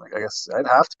 right? Like I guess I'd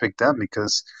have to pick them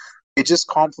because it just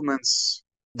complements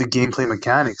the gameplay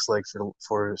mechanics, like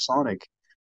for Sonic,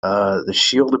 the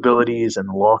shield abilities and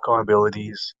the lock-on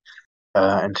abilities,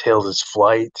 and Tails'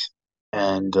 flight,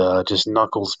 and just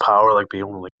Knuckles' power, like being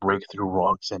able to like break through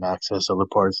rocks and access other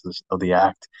parts of the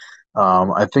act.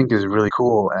 I think is really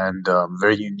cool and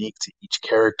very unique to each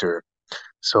character.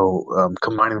 So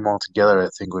combining them all together, I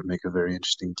think, would make a very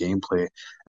interesting gameplay.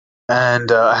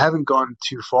 And I haven't gone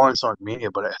too far in Sonic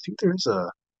Mania, but I think there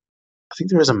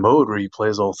is a mode where you play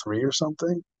as all three or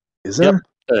something. Is Yep, there?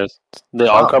 there's the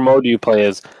Wow. Encore mode. You play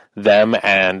as them,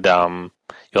 and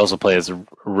you also play as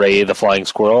Ray the Flying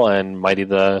Squirrel and Mighty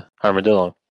the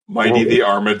Armadillo. Mighty the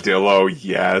Armadillo,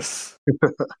 yes.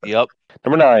 Yep.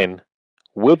 Number 9.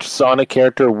 Which Sonic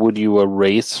character would you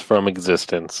erase from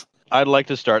existence? I'd like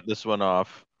to start this one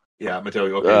off. Yeah, Matteo,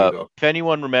 okay, you go. If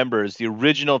anyone remembers, the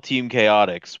original Team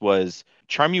Chaotix was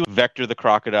Charmy, Vector the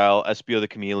Crocodile, Espio the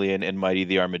Chameleon, and Mighty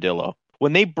the Armadillo.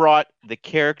 When they brought the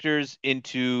characters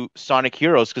into Sonic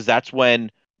Heroes, because that's when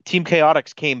Team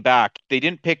Chaotix came back, they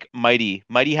didn't pick Mighty.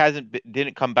 Mighty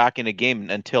didn't come back in a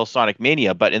game until Sonic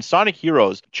Mania, but in Sonic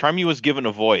Heroes, Charmy was given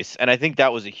a voice, and I think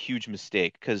that was a huge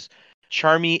mistake because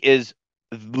Charmy is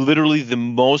literally the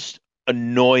most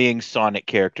annoying Sonic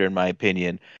character in my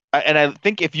opinion. And I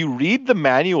think if you read the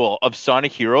manual of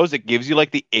Sonic Heroes, it gives you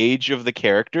like the age of the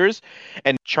characters.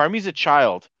 And Charmy's a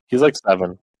child. He's like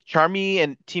 7. Charmy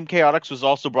and Team Chaotix was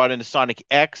also brought into Sonic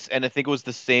X, and I think it was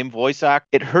the same voice act.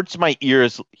 It hurts my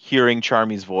ears hearing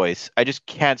Charmy's voice. I just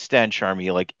can't stand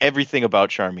Charmy. Like everything about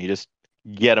Charmy, just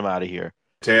get him out of here.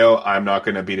 Matteo, I'm not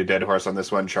going to beat a dead horse on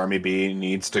this one. Charmy B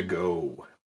needs to go.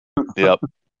 Yep.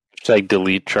 Should I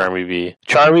delete Charmy V?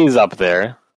 Charmy's up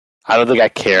there. I don't think I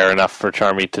care enough for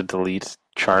Charmy to delete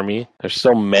Charmy. There's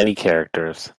so many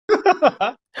characters.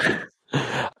 For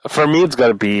me, it's got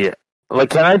to be like.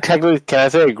 Can I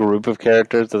say a group of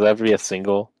characters? Does that have to be a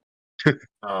single?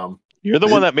 You're the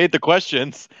one that made the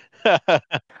questions.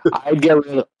 I'd get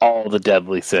rid of all the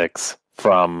Deadly Six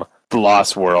from the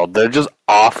Lost World. They're just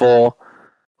awful.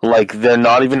 Like they're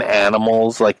not even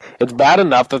animals. Like it's bad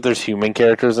enough that there's human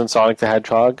characters in Sonic the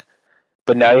Hedgehog.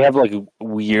 But now you have like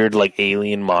weird like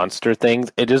alien monster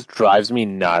things. It just drives me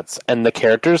nuts. And the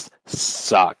characters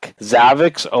suck.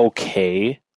 Zavok's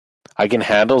okay. I can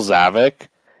handle Zavok.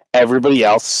 Everybody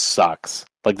else sucks.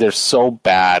 Like they're so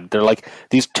bad. They're like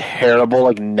these terrible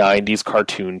like 90s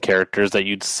cartoon characters that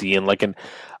you'd see in like a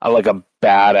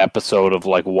bad episode of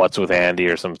like What's with Andy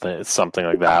or something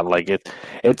like that. Like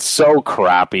it's so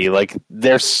crappy. Like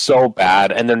they're so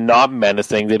bad and they're not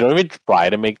menacing. They don't even try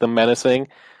to make them menacing.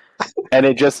 And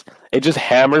it just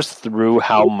hammers through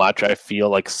how much I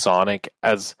feel like Sonic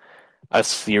as a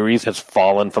series has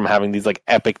fallen from having these like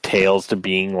epic tales to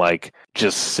being like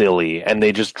just silly, and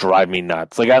they just drive me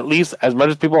nuts. Like at least as much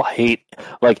as people hate,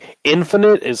 like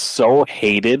Infinite is so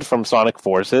hated from Sonic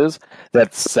Forces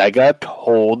that Sega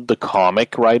told the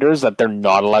comic writers that they're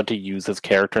not allowed to use his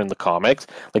character in the comics.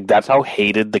 Like that's how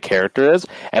hated the character is.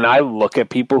 And I look at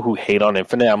people who hate on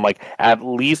Infinite, I'm like, at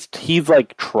least he's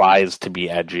like tries to be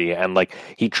edgy and like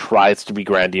he tries to be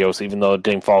grandiose, even though it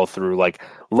didn't follow through. Like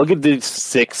look at these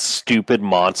 6 stupid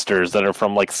monsters that are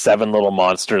from like 7 Little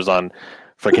Monsters on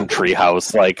freaking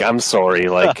Treehouse. Like, I'm sorry.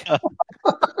 Like,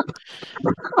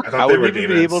 I wouldn't even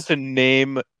be able to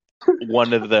name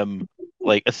one of them,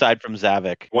 like aside from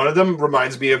Zavok. One of them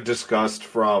reminds me of Disgust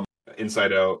from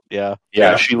Inside Out. Yeah.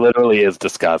 Yeah, she literally is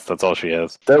Disgust. That's all she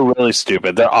is. They're really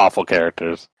stupid. They're awful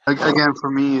characters. Again,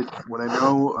 for me, what I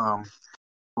know,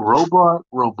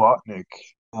 Robotnik,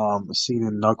 seen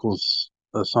in Knuckles,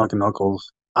 Sonic and Knuckles.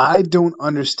 I don't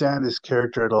understand this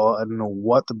character at all. I don't know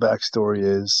what the backstory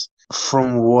is.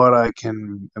 From what I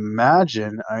can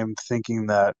imagine, I'm thinking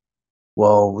that,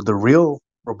 well, the real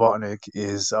Robotnik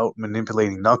is out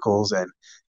manipulating Knuckles and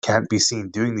can't be seen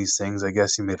doing these things. I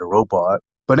guess he made a robot.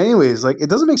 But anyways, like it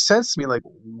doesn't make sense to me. Like,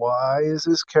 why is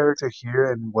this character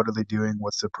here and what are they doing?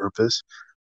 What's the purpose?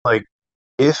 Like,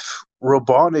 if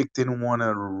Robotnik didn't want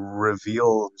to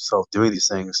reveal himself doing these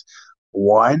things,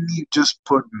 why didn't you just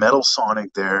put Metal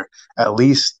Sonic there? At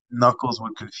least Knuckles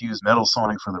would confuse Metal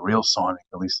Sonic for the real Sonic,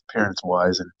 at least appearance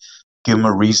wise, and give him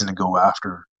a reason to go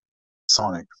after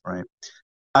Sonic, right?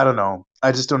 I don't know.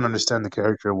 I just don't understand the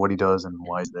character, what he does, and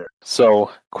why he's there.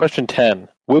 So, question 10.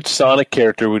 Which Sonic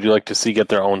character would you like to see get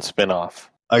their own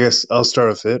spin-off? I guess I'll start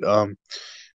with it.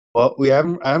 Well, I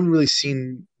haven't really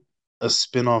seen a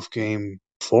spin-off game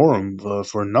for him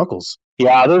for Knuckles.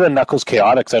 Yeah, other than Knuckles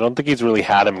Chaotix, I don't think he's really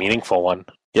had a meaningful one.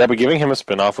 Yeah, but giving him a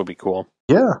spin-off would be cool.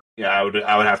 Yeah. Yeah, I would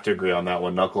have to agree on that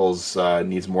one. Knuckles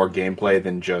needs more gameplay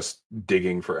than just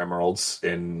digging for emeralds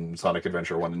in Sonic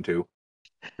Adventure 1 and 2.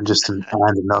 And just an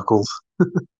and Knuckles.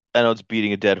 I know it's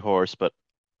beating a dead horse, but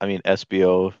I mean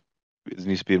SBO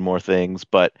needs to be more things.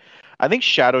 But I think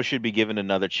Shadow should be given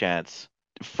another chance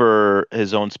for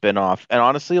his own spin-off. And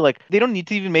honestly, like they don't need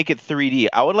to even make it 3D.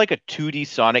 I would like a 2D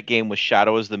Sonic game with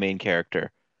Shadow as the main character.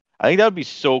 I think that would be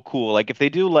so cool. Like if they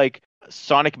do like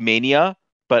Sonic Mania,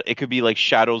 but it could be like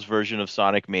Shadow's version of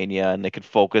Sonic Mania, and they could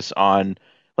focus on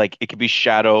like it could be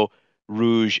Shadow,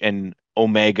 Rouge, and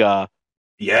Omega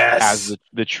as Yes.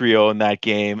 the trio in that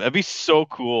game. That'd be so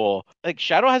cool. Like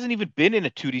Shadow hasn't even been in a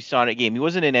 2D Sonic game. He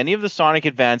wasn't in any of the Sonic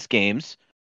Advance games.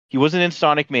 He wasn't in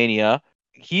Sonic Mania.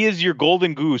 He is your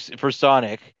golden goose for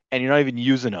Sonic, and you're not even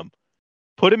using him.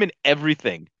 Put him in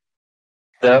everything.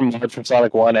 There are mods from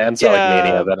Sonic 1 and Sonic Yeah.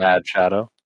 Mania that add Shadow.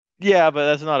 Yeah, but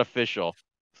that's not official.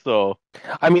 So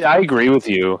I mean, I agree with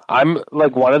you. I'm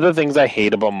like one of the things I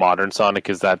hate about modern Sonic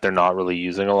is that they're not really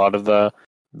using a lot of the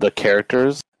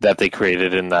characters that they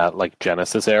created in that like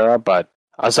Genesis era. But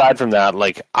aside from that,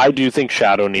 like I do think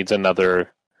Shadow needs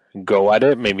another go at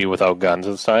it, maybe without guns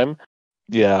this time.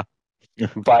 yeah.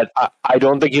 But I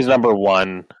don't think he's number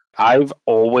one. I've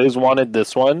always wanted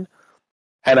this one,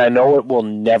 and I know it will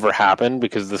never happen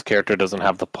because this character doesn't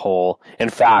have the pull. In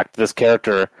fact, this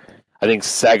character, I think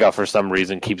Sega for some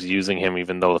reason keeps using him,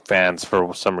 even though the fans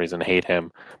for some reason hate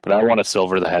him. But I want a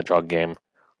Silver the Hedgehog game.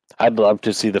 I'd love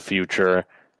to see the future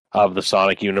of the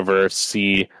Sonic universe,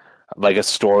 see like a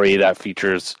story that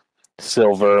features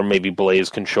Silver, maybe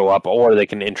Blaze can show up, or they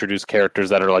can introduce characters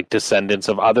that are like descendants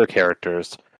of other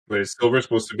characters. Wait, is Silver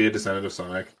supposed to be a descendant of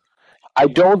Sonic? I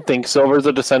don't think Silver's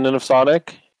a descendant of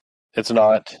Sonic. It's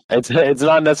not. It's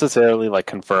not necessarily like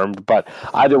confirmed, but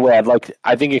either way,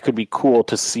 I think it could be cool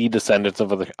to see descendants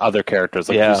of other characters.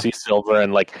 Like Yeah. you see Silver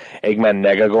and like Eggman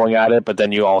Nega going at it, but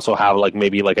then you also have like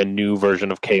maybe like a new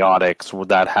version of Chaotix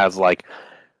that has like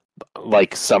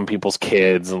some people's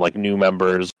kids and like new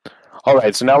members. All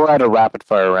right, so now we're at a rapid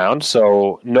fire round.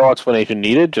 So no explanation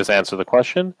needed. Just answer the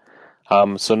question.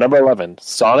 So number 11,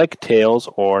 Sonic, Tails,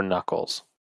 or Knuckles?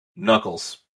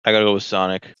 Knuckles. I gotta go with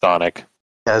Sonic. Sonic.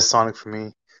 Yeah, it's Sonic for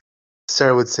me.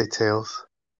 Sarah would say Tails.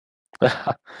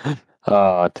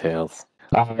 Tails.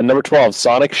 Number 12,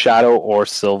 Sonic, Shadow, or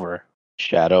Silver?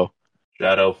 Shadow.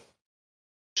 Shadow.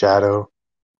 Shadow.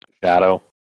 Shadow.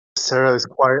 Sarah is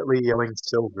quietly yelling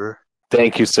Silver.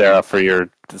 Thank you, Sarah, for your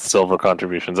Silver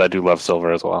contributions. I do love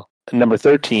Silver as well. Number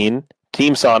 13,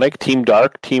 Team Sonic, Team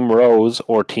Dark, Team Rose,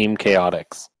 or Team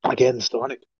Chaotix? Again,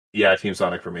 Sonic. Yeah, Team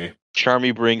Sonic for me.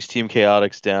 Charmy brings Team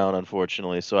Chaotix down,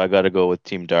 unfortunately, so I gotta go with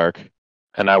Team Dark.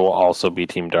 And I will also be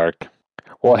Team Dark.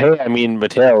 Well, hey, I mean,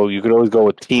 Matteo, you could always go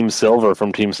with Team Silver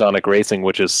from Team Sonic Racing,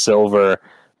 which is Silver,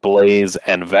 Blaze,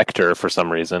 and Vector for some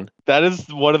reason. That is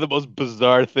one of the most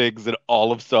bizarre things in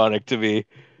all of Sonic to me.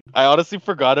 I honestly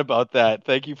forgot about that.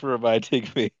 Thank you for reminding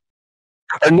me.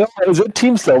 Or no, is it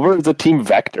Team Silver or is it Team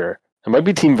Vector? It might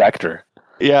be Team Vector.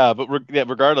 Yeah, but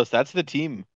regardless, that's the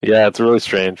team. Yeah, it's really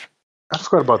strange. I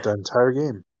forgot about that entire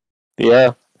game.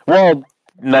 Yeah. Well,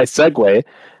 nice segue.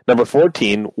 Number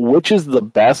 14, which is the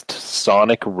best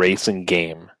Sonic racing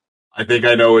game? I think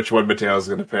I know which one Mateo's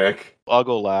going to pick. I'll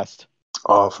go last.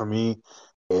 Oh, for me,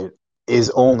 it is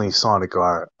only Sonic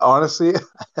R. Honestly,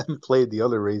 I haven't played the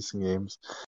other racing games.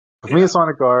 For me, it's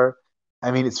Sonic R.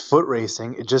 I mean, it's foot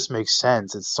racing. It just makes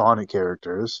sense. It's Sonic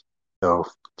characters. So,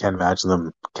 can't imagine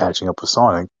them catching up with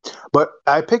Sonic. But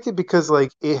I picked it because,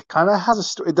 like, it kind of has a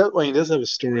story. It does have a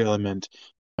story element.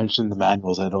 Mentioned in the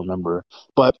manuals, I don't remember.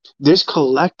 But there's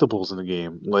collectibles in the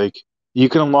game. Like, you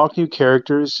can unlock new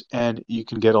characters, and you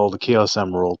can get all the Chaos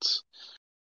Emeralds.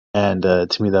 And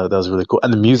to me, that was really cool.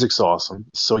 And the music's awesome.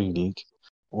 It's so unique.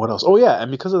 What else? Oh, yeah. And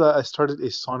because of that, I started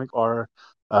a Sonic R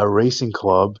racing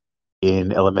club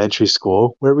in elementary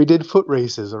school where we did foot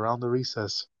races around the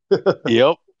recess.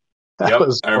 Yep. That Yep,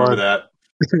 was I remember fun. that.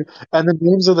 And the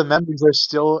names of the members are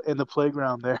still in the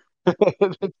playground there.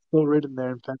 It's still written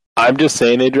there in pen. I'm just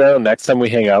saying, Adriano, next time we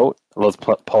hang out, let's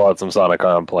pull out some Sonic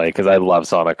R and play, because I love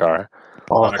Sonic R.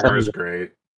 Oh, Sonic R is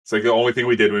great. It's like the only thing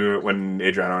we did when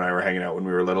Adriano and I were hanging out when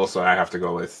we were little, so I have to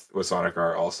go with Sonic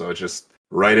R also. It's just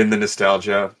right in the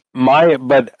nostalgia.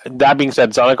 But that being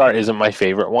said, Sonic R isn't my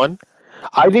favorite one.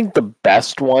 I think the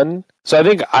best one. So I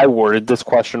think I worded this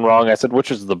question wrong. I said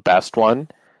which is the best one.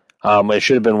 It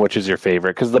should have been which is your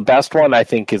favorite, because the best one I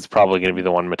think is probably going to be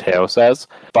the one Matteo says.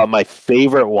 But my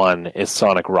favorite one is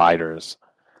Sonic Riders.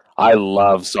 I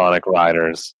love Sonic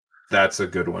Riders. That's a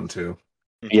good one too.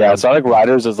 Yeah, Sonic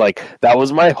Riders is like that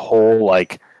was my whole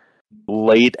like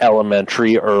late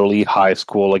elementary, early high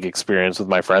school like experience with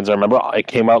my friends. I remember it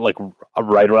came out like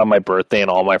right around my birthday,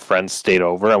 and all my friends stayed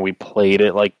over and we played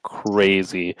it like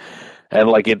crazy. And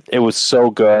like it was so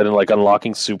good, and like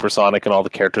unlocking Supersonic and all the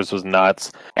characters was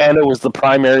nuts. And it was the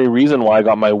primary reason why I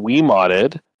got my Wii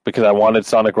modded, because I wanted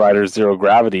Sonic Riders Zero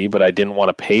Gravity, but I didn't want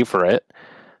to pay for it.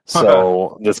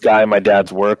 So this guy in my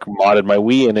dad's work modded my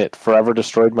Wii, and it forever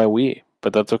destroyed my Wii.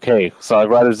 But that's okay. Sonic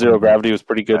Riders Zero Gravity was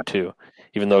pretty good too,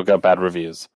 even though it got bad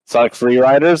reviews. Sonic Free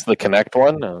Riders, the Kinect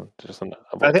one, no, just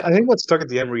I think what stuck at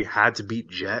the end where you had to beat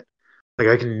Jet. Like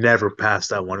I could never pass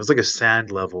that one. It was like a sand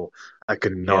level. I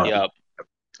could not. Yeah.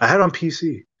 I had it on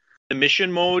PC. The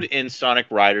mission mode in Sonic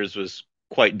Riders was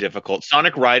quite difficult.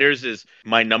 Sonic Riders is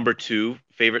my number 2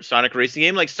 favorite Sonic racing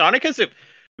game. Like Sonic has a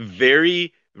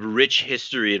very rich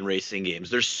history in racing games.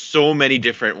 There's so many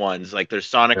different ones. Like there's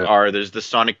Sonic R, there's the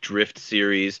Sonic Drift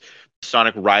series,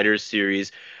 Sonic Riders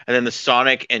series, and then the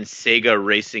Sonic and Sega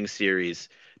Racing series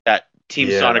that Team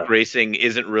Sonic Racing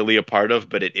isn't really a part of,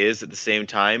 but it is at the same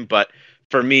time. But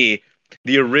for me,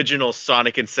 the original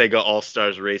Sonic and Sega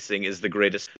All-Stars Racing is the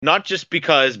greatest. Not just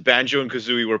because Banjo and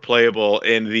Kazooie were playable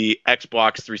in the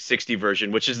Xbox 360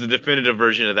 version, which is the definitive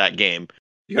version of that game.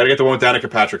 You gotta get the one with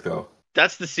Danica Patrick, though.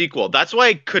 That's the sequel. That's why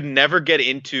I could never get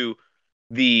into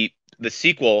the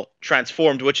sequel,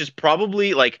 Transformed, which is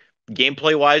probably, like,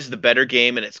 gameplay-wise, the better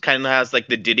game, and it's kind of has, like,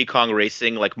 the Diddy Kong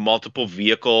Racing, like, multiple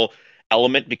vehicle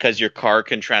element, because your car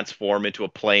can transform into a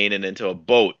plane and into a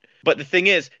boat. But the thing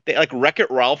is, like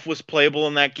Wreck-It Ralph was playable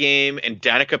in that game, and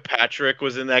Danica Patrick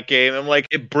was in that game. I'm like,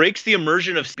 it breaks the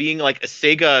immersion of being like a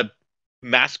Sega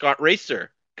mascot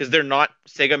racer, because they're not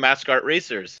Sega mascot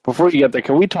racers. Before you get there,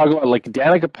 can we talk about like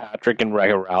Danica Patrick and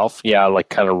Wreck-It Ralph? Yeah, like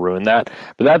kind of ruined that.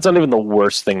 But that's not even the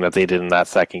worst thing that they did in that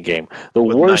second game. The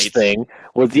worst thing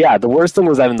was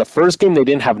that in the first game they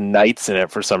didn't have knights in it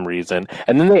for some reason,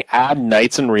 and then they add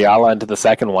knights and Riala into the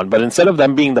second one. But instead of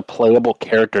them being the playable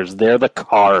characters, they're the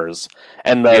cars,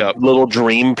 and the little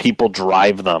dream people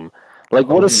drive them. Like,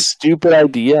 what a stupid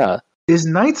idea! Is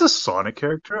Knights a Sonic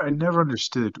character? I never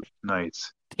understood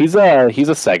Knights. He's a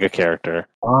Sega character.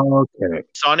 Oh, okay.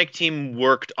 Sonic Team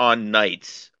worked on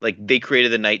Knights. Like, they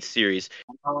created the Knights series.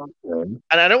 Okay.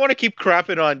 And I don't want to keep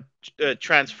crapping on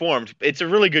Transformed. It's a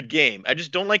really good game. I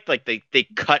just don't like they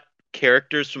cut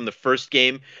characters from the first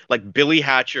game. Like, Billy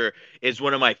Hatcher is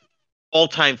one of my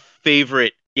all-time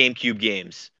favorite GameCube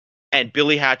games. And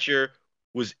Billy Hatcher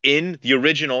was in the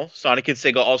original Sonic and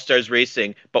Sega All-Stars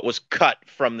Racing, but was cut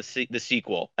from the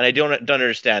sequel. And I don't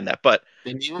understand that. But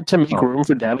they needed to make room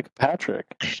for Danica Patrick.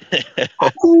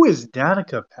 Who is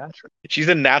Danica Patrick? She's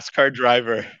a NASCAR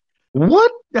driver.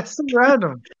 What? That's so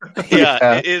random.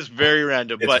 Yeah, it is very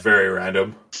random. It's very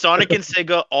random. Sonic and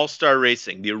Sega All-Star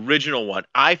Racing, the original one,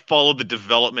 I followed the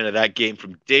development of that game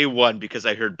from day one because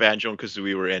I heard Banjo and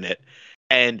Kazooie were in it.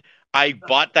 And I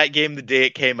bought that game the day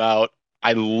it came out.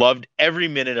 I loved every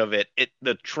minute of it.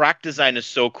 The track design is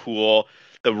so cool.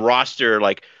 The roster,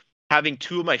 like having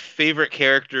two of my favorite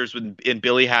characters in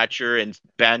Billy Hatcher and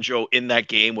Banjo in that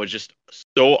game was just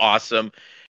so awesome.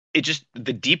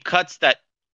 The deep cuts that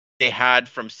they had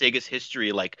from Sega's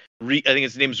history, like I think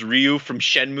his name's Ryu from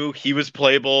Shenmue. He was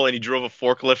playable and he drove a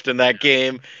forklift in that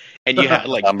game. And you had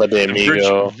like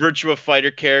Virtua Fighter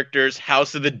characters,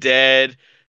 House of the Dead,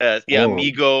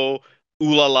 Amigo,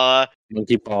 Ooh La La.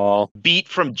 Monkey Ball. Beat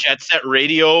from Jet Set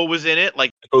Radio was in it.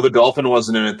 Like, Echo the Dolphin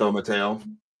wasn't in it though, Matteo.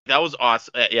 That was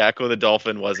awesome. Yeah, Echo the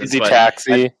Dolphin wasn't. Easy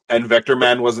Taxi. And Vector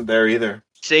Man wasn't there either.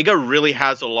 Sega really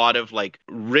has a lot of like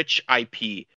rich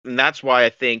IP, and that's why I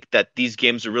think that these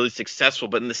games are really successful.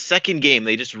 But in the second game,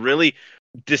 they just really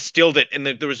distilled it, and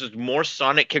there was just more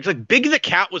Sonic characters. Like Big the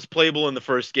Cat was playable in the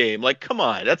first game. Like, come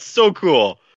on, that's so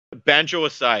cool. Banjo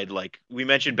aside, like we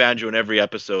mentioned Banjo in every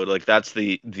episode, like that's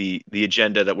the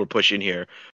agenda that we're pushing here.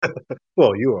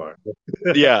 Well, you are.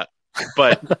 Yeah,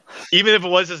 but even if it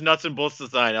was his nuts and bolts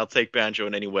design, I'll take Banjo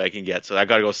in any way I can get. So I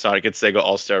gotta go Sonic and Sega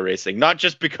All-Star Racing, not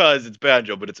just because it's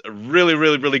Banjo, but it's a really,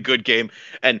 really, really good game,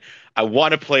 and I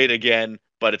want to play it again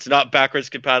but it's not backwards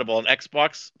compatible on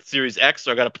Xbox Series X,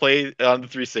 so I got to play on the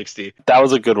 360. That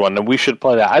was a good one, and we should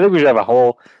play that. I think we should have a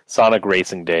whole Sonic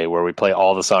Racing Day where we play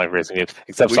all the Sonic Racing games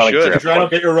except We Sonic should. Drift. Adriano,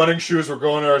 get your running shoes. We're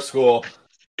going to our school.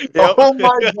 Yep. Oh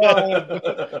my god!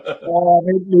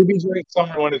 Maybe during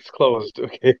summer when it's closed.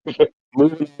 Okay.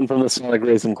 Moving on from the Sonic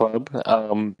Racing Club,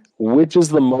 which is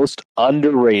the most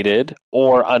underrated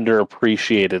or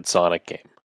underappreciated Sonic game?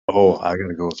 Oh, I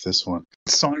gotta go with this one.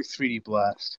 Sonic 3D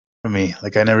Blast. For me,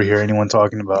 like I never hear anyone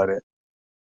talking about it,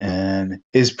 and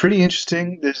it's pretty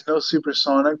interesting. There's no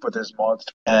supersonic, but there's mods,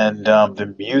 and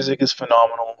the music is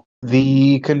phenomenal.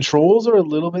 The controls are a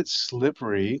little bit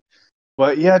slippery,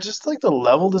 but yeah, just like the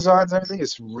level designs, and everything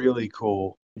is really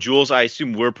cool. Jules, I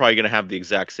assume we're probably going to have the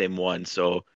exact same one,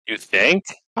 so You think?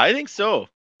 I think so.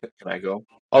 Can I go?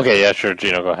 Okay, yeah, sure,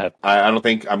 Gino, go ahead. I don't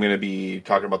think I'm going to be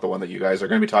talking about the one that you guys are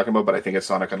going to be talking about, but I think it's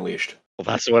Sonic Unleashed. Well,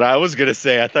 that's what I was going to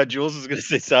say. I thought Jules was going to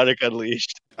say Sonic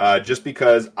Unleashed. Just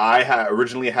because I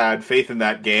originally had faith in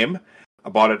that game. I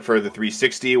bought it for the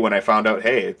 360 when I found out,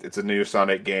 hey, it's a new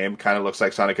Sonic game. Kind of looks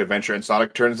like Sonic Adventure, and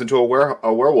Sonic turns into a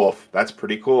werewolf. That's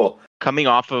pretty cool. Coming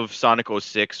off of Sonic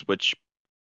 06, which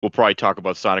we'll probably talk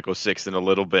about Sonic 06 in a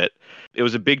little bit. It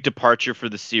was a big departure for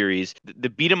the series. The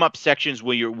beat 'em up sections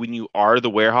when you are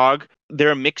the werehog,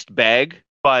 they're a mixed bag,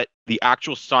 but the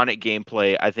actual Sonic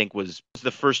gameplay I think was the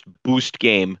first boost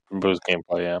game. Boost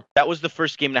gameplay, yeah. That was the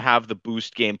first game to have the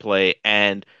boost gameplay,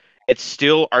 and it's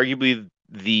still arguably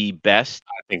the best,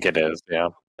 I think it is, yeah.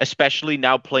 especially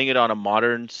now playing it on a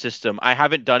modern system. I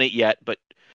haven't done it yet, but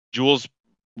Jules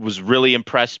was really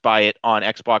impressed by it on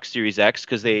Xbox Series X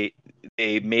because they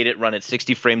made it run at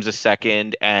 60 frames a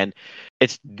second, and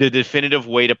it's the definitive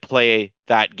way to play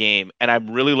that game. And I'm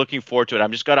really looking forward to it.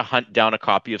 I'm just got to hunt down a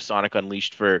copy of Sonic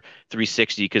Unleashed for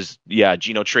 360 because, yeah,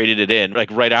 Gino traded it in like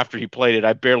right after he played it.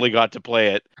 I barely got to play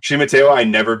it. Actually, Matteo, I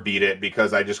never beat it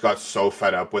because I just got so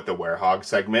fed up with the werehog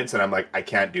segments, and I'm like, I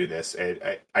can't do this.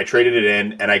 I traded it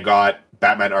in, and I got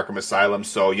Batman Arkham Asylum,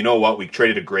 so you know what? We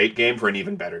traded a great game for an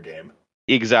even better game.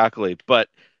 Exactly. But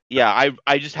yeah,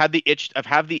 I just had the itch. I've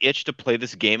had the itch to play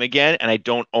this game again, and I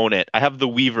don't own it. I have the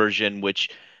Wii version, which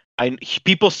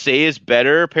people say is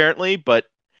better apparently, but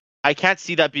I can't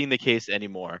see that being the case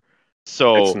anymore.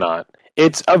 So It's not.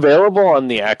 It's available on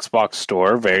the Xbox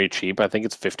Store, very cheap. I think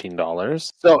it's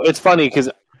 $15. So it's funny because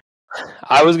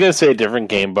I was gonna say a different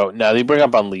game, but now that you bring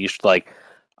up Unleashed, like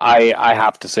I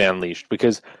have to say Unleashed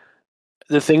because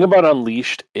the thing about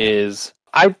Unleashed is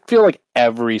I feel like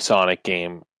every Sonic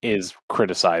game is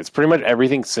criticized. Pretty much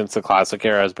everything since the classic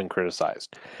era has been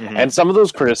criticized. Mhm. And some of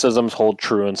those criticisms hold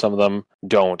true and some of them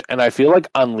don't. And I feel like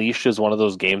Unleashed is one of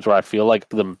those games where I feel like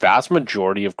the vast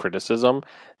majority of criticism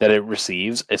that it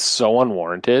receives is so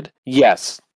unwarranted.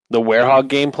 Yes, the werehog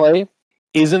gameplay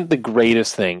isn't the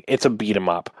greatest thing. It's a beat 'em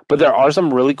up. But there are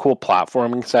some really cool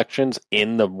platforming sections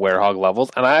in the werehog levels,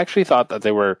 and I actually thought that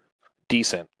they were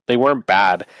decent. They weren't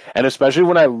bad. And especially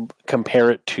when I compare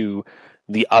it to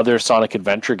the other Sonic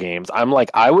Adventure games, I'm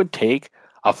like, I would take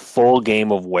a full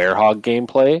game of werehog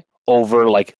gameplay over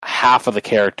like half of the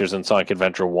characters in Sonic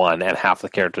Adventure 1 and half the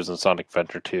characters in Sonic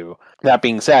Adventure 2. That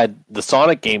being said, the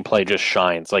Sonic gameplay just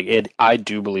shines. I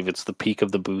do believe it's the peak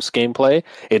of the boost gameplay.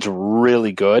 It's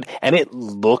really good and it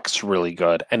looks really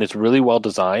good and it's really well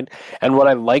designed. And what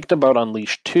I liked about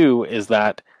Unleashed 2 is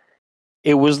that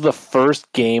it was the first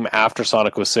game after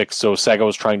Sonic 06, so Sega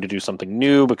was trying to do something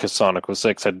new because Sonic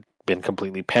 06 had been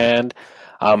completely panned,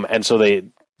 and so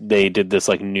they did this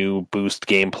like new boost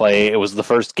gameplay. It was the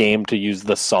first game to use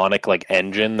the Sonic like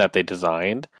engine that they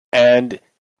designed, and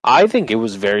I think it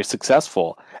was very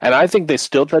successful. And I think they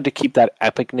still tried to keep that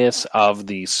epicness of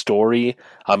the story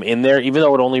in there, even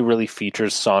though it only really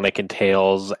features Sonic and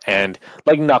Tails, and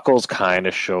like Knuckles kind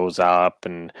of shows up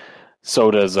and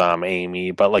so does Amy,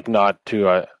 but like not to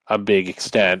a big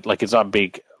extent. Like it's not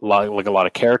big like a lot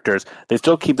of characters. They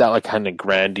still keep that like kind of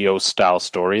grandiose style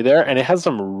story there, and it has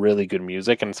some really good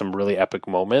music and some really epic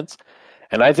moments.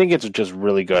 And I think it's just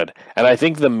really good. And I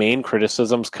think the main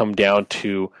criticisms come down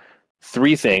to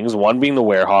three things. One being the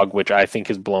werehog, which I think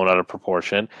is blown out of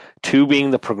proportion. Two being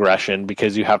the progression,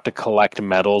 because you have to collect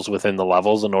medals within the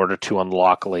levels in order to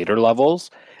unlock later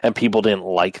levels. And people didn't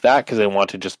like that because they want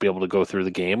to just be able to go through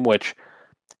the game, which,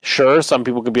 sure, some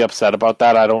people could be upset about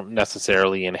that. I don't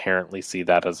necessarily inherently see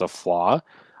that as a flaw.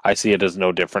 I see it as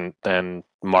no different than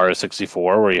Mario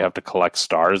 64, where you have to collect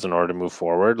stars in order to move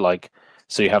forward.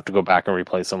 So you have to go back and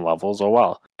replay some levels. Oh,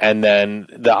 well. And then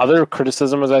the other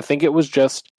criticism is I think it was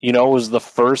just, it was the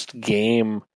first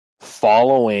game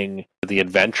following the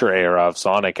adventure era of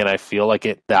Sonic. And I feel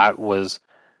like that was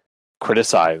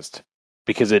criticized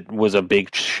because it was a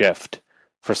big shift.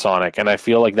 for Sonic, and I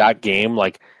feel like that game,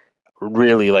 like,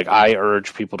 really, like, I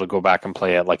urge people to go back and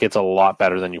play it. Like, it's a lot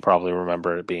better than you probably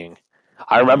remember it being.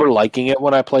 I remember liking it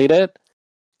when I played it.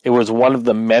 It was one of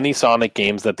the many Sonic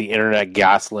games that the internet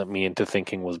gaslit me into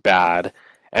thinking was bad,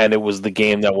 and it was the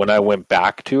game that when I went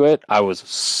back to it, I was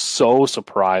so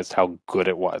surprised how good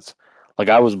it was. Like,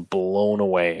 I was blown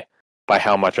away by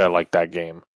how much I liked that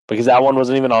game. Because that one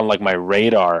wasn't even on, like, my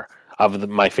radar of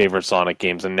my favorite Sonic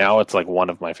games, and now it's, like, one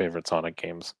of my favorite Sonic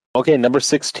games. Okay, number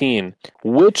 16.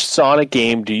 Which Sonic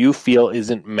game do you feel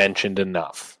isn't mentioned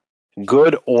enough?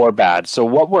 Good or bad? So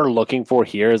what we're looking for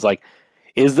here is, like,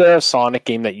 is there a Sonic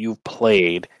game that you've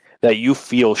played that you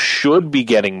feel should be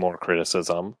getting more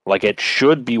criticism? Like, it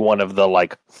should be one of the,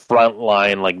 like, front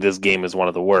line, like, this game is one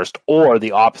of the worst, or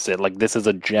the opposite, like, this is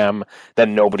a gem that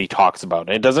nobody talks about.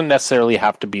 And it doesn't necessarily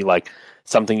have to be, like,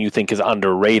 something you think is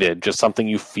underrated, just something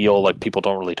you feel like people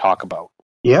don't really talk about.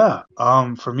 Yeah.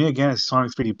 For me again, it's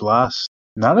Sonic 3D Blast.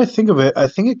 Now that I think of it, I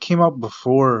think it came out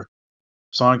before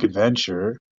Sonic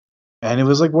Adventure, and it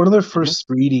was like one of their first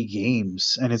 3D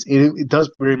games, and it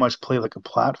does very much play like a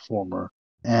platformer.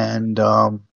 And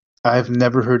I've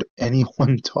never heard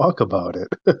anyone talk about it.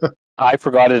 I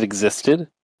forgot it existed.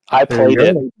 I There you played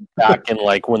it go. back in,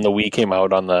 like, when the Wii came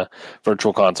out on the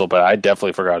Virtual Console, but I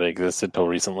definitely forgot it existed till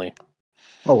recently.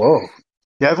 Oh, whoa.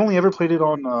 Yeah, I've only ever played it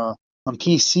on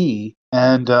PC,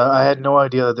 and I had no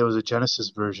idea that there was a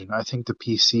Genesis version. I think the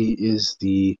PC is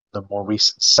the more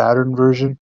recent Saturn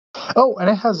version. Oh, and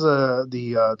it has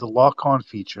the lock-on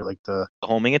feature, like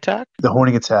Homing attack? the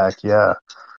honing attack. Yeah,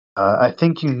 I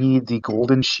think you need the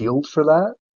golden shield for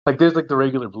that. Like, there's like the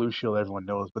regular blue shield everyone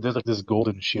knows, but there's like this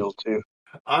golden shield too.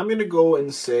 I'm going to go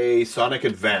and say Sonic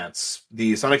Advance.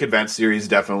 The Sonic Advance series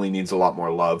definitely needs a lot more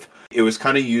love. It was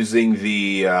kind of using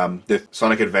the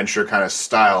Sonic Adventure kind of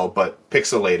style, but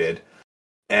pixelated.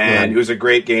 And Right. it was a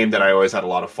great game that I always had a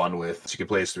lot of fun with. So you could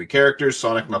play as three characters,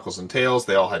 Sonic, Knuckles, and Tails.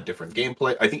 They all had different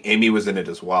gameplay. I think Amy was in it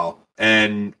as well.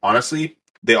 And honestly,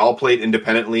 they all played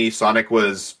independently. Sonic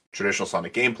was traditional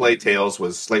Sonic gameplay. Tails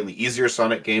was slightly easier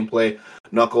Sonic gameplay.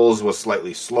 Knuckles was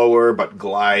slightly slower, but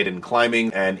glide and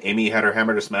climbing. And Amy had her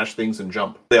hammer to smash things and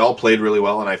jump. They all played really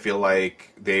well, and I feel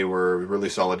like they were really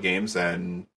solid games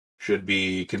and should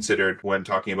be considered when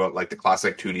talking about, like, the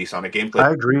classic 2D Sonic gameplay.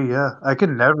 I agree. Yeah, I could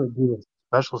never do the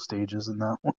special stages in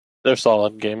that one. They're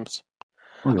solid games.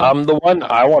 Okay. The one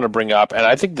I want to bring up, and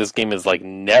I think this game is, like,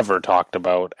 never talked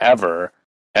about ever,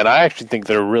 and I actually think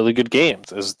they're really good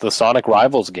games, is the Sonic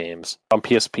Rivals games on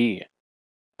PSP.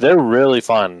 They're really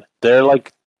fun. They're,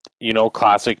 like,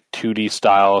 classic 2D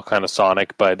style kind of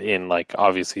Sonic, but in, like,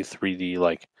 obviously 3D,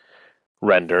 like,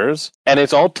 renders. And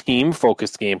it's all team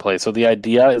focused gameplay. So the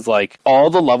idea is, like, all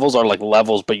the levels are like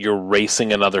levels, but you're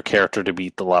racing another character to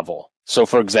beat the level. So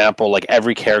for example, like,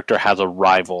 every character has a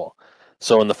rival.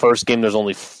 So in the first game there's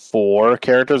only 4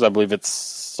 characters. I believe it's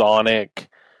Sonic,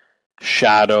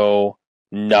 Shadow,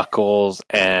 Knuckles,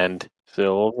 and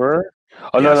Silver.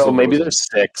 Oh, Yeah, no, Silver maybe was in.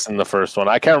 there's 6 in the first one.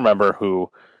 I can't remember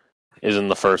who is in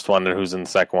the first one and who's in the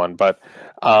second one, but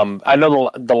I know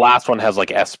the last one has, like,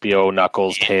 SBO,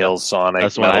 Knuckles, Tails, Sonic,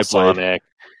 That's the one Metal I played. Sonic.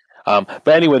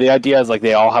 But anyway, the idea is, like,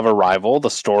 they all have a rival.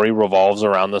 The story revolves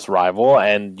around this rival,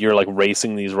 and you're, like,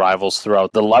 racing these rivals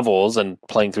throughout the levels and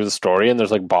playing through the story. And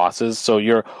there's, like, bosses, so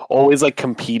you're always, like,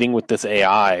 competing with this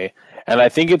AI. And I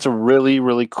think it's a really,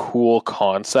 really cool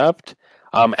concept.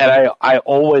 And I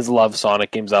always love Sonic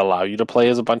games that allow you to play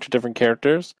as a bunch of different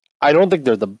characters. I don't think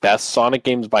they're the best Sonic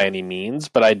games by any means,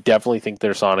 but I definitely think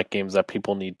they're Sonic games that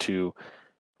people need to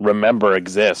remember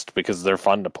exist because they're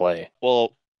fun to play.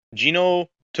 Well, Gino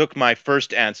took my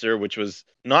first answer, which was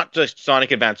not just Sonic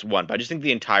Advance 1, but I just think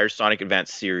the entire Sonic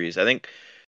Advance series. I think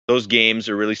those games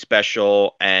are really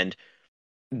special, and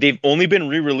they've only been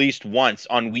re-released once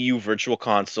on Wii U Virtual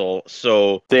Console.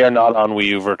 So They are not on Wii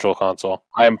U Virtual Console.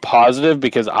 I am positive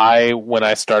because when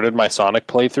I started my Sonic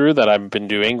playthrough that I've been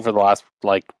doing for the last,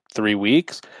 like, 3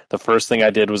 weeks, the first thing I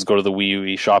did was go to the Wii U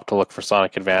eShop to look for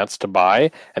Sonic Advance to buy,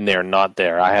 and they are not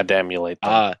there. I had to emulate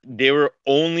them. they were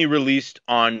only released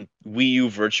on Wii U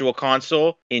Virtual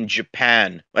Console in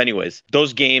Japan. Anyways,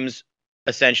 those games,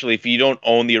 essentially, if you don't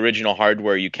own the original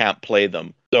hardware, you can't play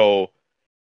them. So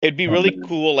it'd be really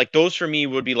cool. Like, those for me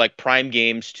would be like prime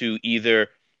games to either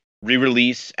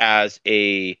re-release as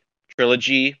a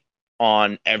trilogy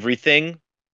on everything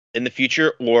in the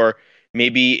future, or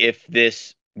maybe if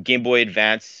this Game Boy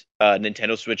Advance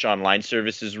Nintendo Switch Online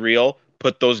service is real,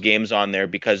 put those games on there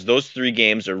because those 3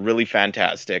 games are really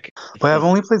fantastic. But I've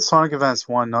only played Sonic Advance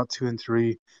 1, not 2 and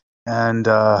 3. And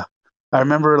I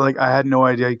remember, like, I had no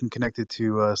idea you can connect it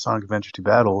to Sonic Adventure 2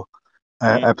 Battle.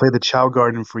 I played the Chow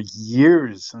Garden for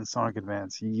years on Sonic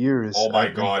Advance. Years. Oh my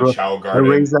God, Chow I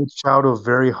raised Garden. that Chow to a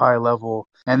very high level,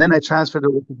 and then I transferred it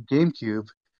over to the GameCube.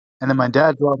 And then my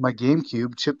dad dropped my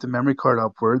GameCube, chipped the memory card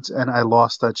upwards, and I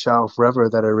lost that Chow forever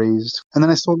that I raised. And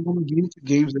then I sold all my GameCube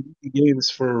games and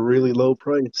games for a really low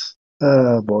price.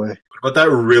 Oh boy. But that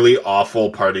really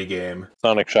awful party game.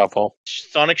 Sonic Shuffle.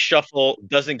 Sonic Shuffle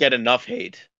doesn't get enough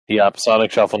hate. Yep,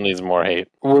 Sonic Shuffle needs more hate.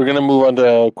 We're going to move on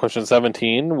to question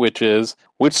 17, which is,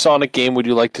 which Sonic game would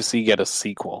you like to see get a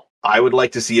sequel? I would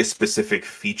like to see a specific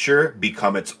feature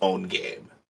become its own game,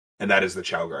 and that is the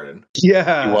Chow Garden.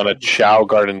 Yeah. You want a Chow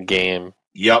Garden game.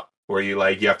 Yep, where you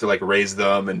have to raise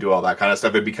them and do all that kind of stuff.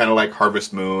 It'd be kind of like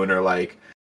Harvest Moon or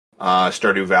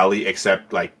Stardew Valley,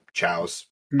 except chows.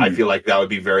 I feel like that would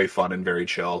be very fun and very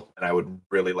chill, and I would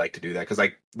really like to do that because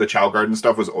the Chow Garden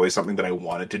stuff was always something that I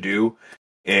wanted to do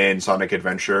in Sonic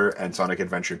Adventure and Sonic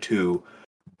Adventure 2,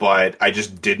 but I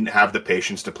just didn't have the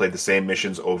patience to play the same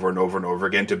missions over and over and over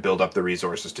again to build up the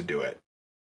resources to do it.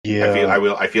 Yeah.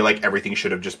 I feel like everything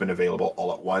should have just been available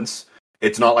all at once.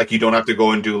 It's not like you don't have to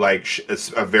go and do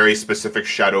a very specific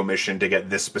shadow mission to get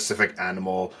this specific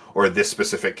animal or this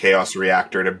specific chaos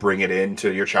reactor to bring it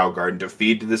into your Chow Garden to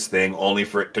feed to this thing only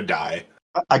for it to die.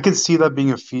 I could see that being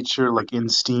a feature in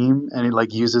Steam, and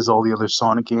it uses all the other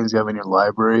Sonic games you have in your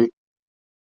library,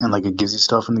 and it gives you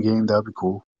stuff in the game. That'd be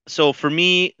cool. So for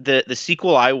me, the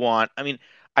sequel I want,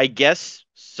 I guess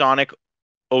Sonic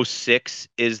 06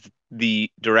 is the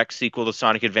direct sequel to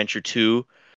Sonic Adventure 2,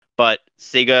 but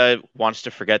Sega wants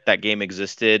to forget that game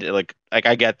existed.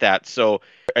 I get that. So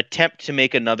attempt to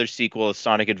make another sequel of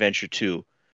Sonic Adventure 2,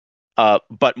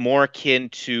 but more akin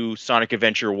to Sonic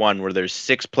Adventure 1, where there's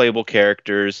 6 playable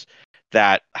characters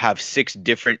that have 6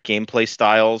 different gameplay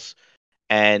styles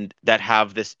and that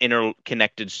have this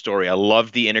interconnected story. I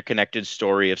love the interconnected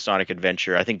story of Sonic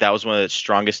Adventure. I think that was one of the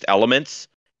strongest elements.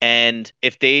 And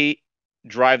if they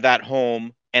drive that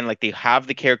home and they have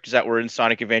the characters that were in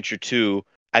Sonic Adventure 2,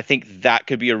 I think that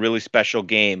could be a really special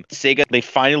game. Sega, they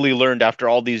finally learned after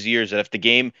all these years that if the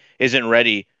game isn't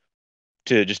ready,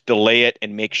 to just delay it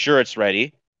and make sure it's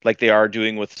ready, like they are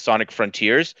doing with Sonic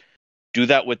Frontiers. Do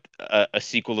that with a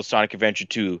sequel to Sonic Adventure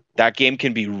 2. That game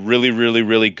can be really, really,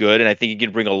 really good, and I think it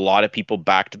can bring a lot of people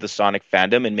back to the Sonic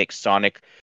fandom and make Sonic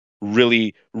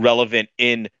really relevant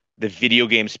in the video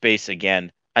game space again.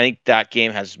 I think that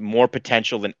game has more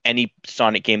potential than any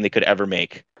Sonic game they could ever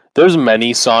make. There's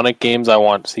many Sonic games I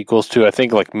want sequels to. I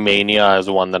think Mania is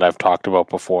one that I've talked about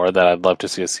before that I'd love to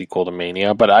see a sequel to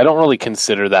Mania, but I don't really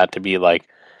consider that to be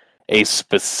a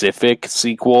specific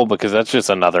sequel because that's just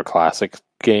another classic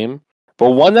game.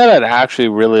 But one that I'd actually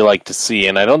really like to see,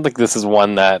 and I don't think this is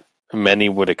one that many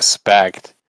would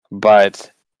expect,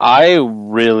 but I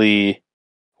really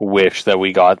wish that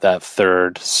we got that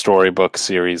third storybook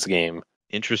series game.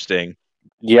 Interesting.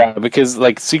 Yeah, because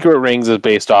Secret Rings is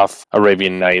based off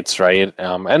Arabian Nights, right?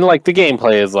 And the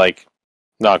gameplay is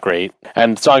not great.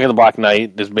 And Sonic and the Black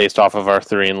Knight is based off of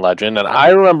Arthurian legend. And I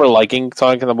remember liking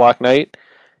Sonic and the Black Knight,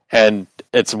 and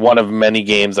it's one of many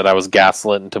games that I was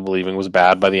gaslit into believing was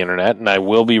bad by the internet. And I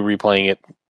will be replaying it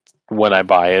when I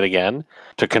buy it again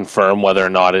to confirm whether or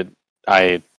not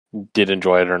I did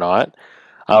enjoy it or not.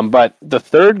 But the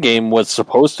third game was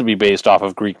supposed to be based off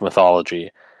of Greek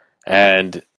mythology,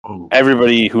 and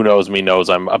everybody who knows me knows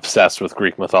I'm obsessed with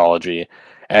Greek mythology.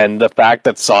 And the fact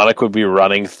that Sonic would be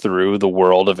running through the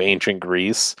world of ancient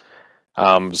Greece,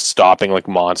 stopping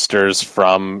monsters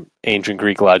from ancient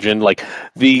Greek legend,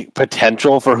 the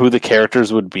potential for who the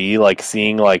characters would be,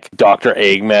 seeing Dr.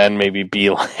 Eggman maybe be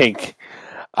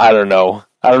I don't know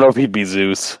if he'd be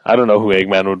Zeus. I don't know who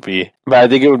Eggman would be, but I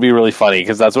think it would be really funny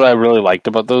because that's what I really liked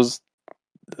about those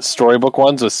storybook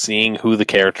ones, was seeing who the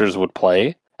characters would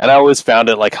play. And I always found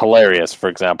it hilarious, for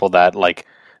example, that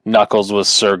Knuckles was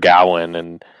Sir Gawain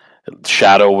and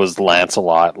Shadow was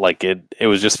Lancelot. It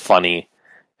was just funny,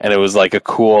 and it was a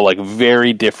cool,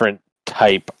 very different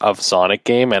type of Sonic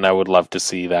game, and I would love to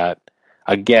see that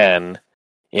again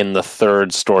in the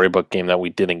third storybook game that we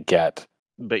didn't get.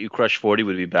 Bet you Crush 40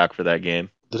 would be back for that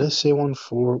game. Did I say one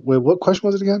for... Wait, what question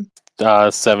was it again?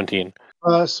 17.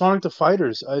 Sonic the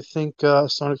Fighters. I think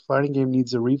Sonic Fighting game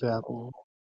needs a revamp.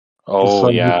 Oh,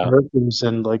 With yeah. characters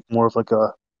and more of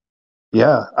a...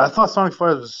 Yeah, I thought Sonic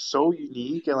Fighters was so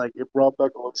unique, and it brought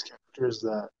back all those characters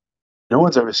that no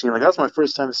one's ever seen. That's my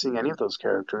first time seeing any of those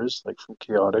characters, from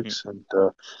Chaotix and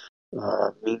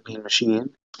Mean Machine.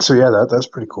 So yeah, that's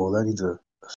pretty cool. That needs a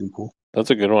sequel.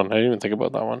 That's a good one. I didn't even think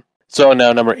about that one. So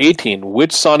now number 18.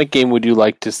 Which Sonic game would you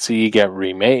like to see get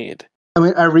remade?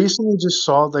 I recently just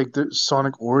saw the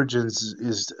Sonic Origins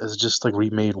is just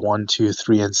remade 1, 2,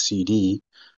 3 and CD,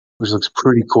 which looks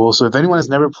pretty cool. So if anyone has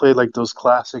never played like those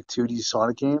classic 2D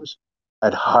Sonic games,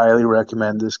 I'd highly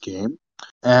recommend this game.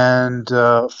 And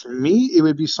for me, it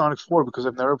would be Sonic 4 because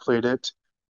I've never played it.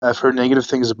 I've heard negative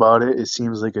things about it. It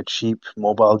seems like a cheap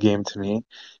mobile game to me.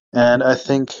 And I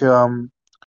think, to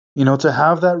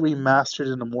have that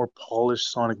remastered in a more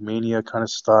polished Sonic Mania kind of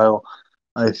style,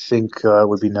 I think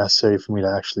would be necessary for me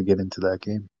to actually get into that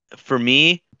game. For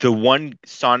me, the one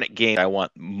Sonic game I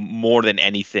want more than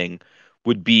anything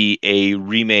would be a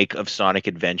remake of Sonic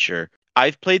Adventure.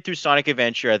 I've played through Sonic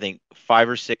Adventure, I think, 5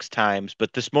 or 6 times,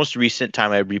 but this most recent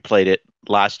time I replayed it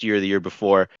last year or the year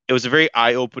before, it was a very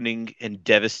eye-opening and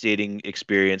devastating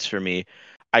experience for me.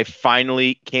 I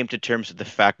finally came to terms with the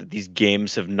fact that these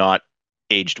games have not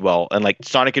aged well. And like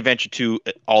Sonic Adventure 2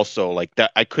 also, like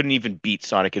that I couldn't even beat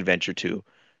Sonic Adventure 2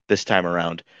 this time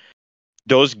around.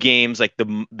 Those games, like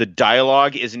the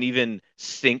dialogue isn't even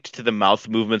synced to the mouth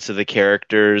movements of the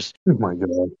characters. Oh my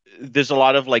God. There's a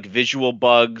lot of like visual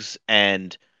bugs,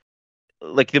 and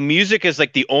like the music is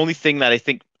like the only thing that I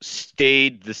think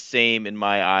stayed the same in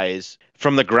my eyes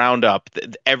from the ground up.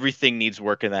 Everything needs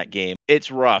work in that game. It's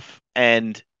rough,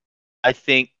 and I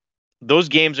think those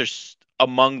games are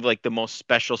among like the most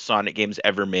special Sonic games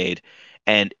ever made,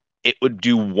 and it would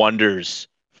do wonders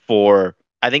for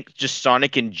I think just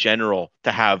Sonic in general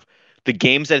to have the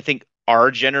games that I think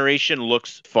our generation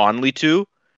looks fondly to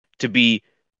be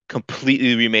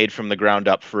completely remade from the ground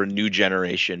up for a new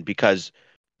generation, because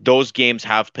those games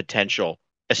have potential,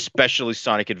 especially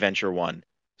Sonic Adventure 1.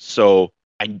 So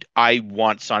I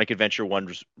want Sonic Adventure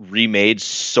 1 remade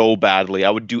so badly.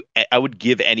 I would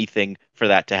give anything for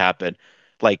that to happen.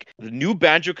 Like the new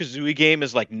Banjo-Kazooie game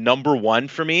is like number 1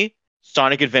 for me.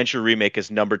 Sonic Adventure Remake is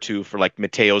number 2 for like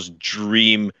Matteo's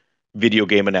dream video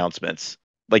game announcements.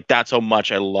 Like that's how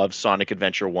much I love Sonic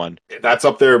Adventure 1. That's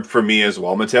up there for me as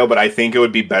well, Matteo, but I think it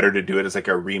would be better to do it as like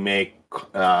a remake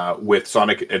with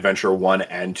Sonic Adventure 1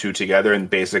 and 2 together, and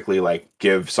basically like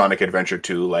give Sonic Adventure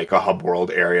 2 like a hub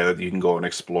world area that you can go and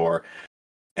explore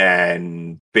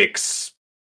and fix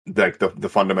like the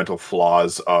fundamental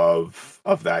flaws of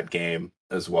that game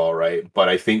as well, right? But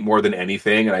I think more than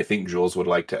anything, and I think Jules would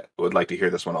like to hear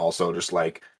this one also,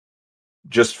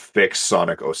 just fix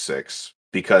Sonic 06,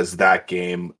 because that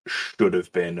game should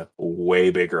have been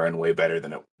way bigger and way better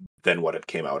than what it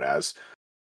came out as.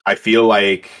 I feel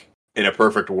like in a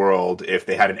perfect world, if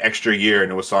they had an extra year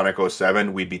and it was Sonic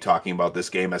 07, we'd be talking about this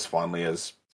game as fondly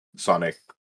as Sonic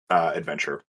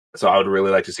Adventure. So I would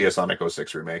really like to see a Sonic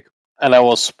 06 remake. And I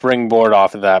will springboard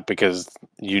off of that because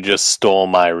you just stole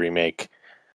my remake.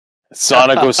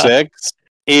 Sonic 06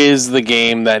 is the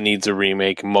game that needs a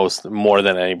remake more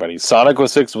than anybody. Sonic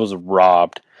 06 was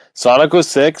robbed. Sonic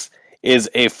 06 is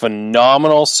a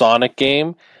phenomenal Sonic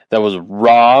game that was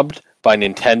robbed by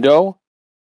Nintendo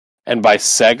and by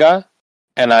Sega,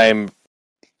 and I'm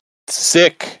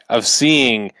sick of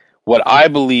seeing what I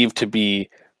believe to be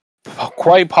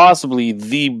quite possibly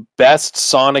the best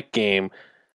Sonic game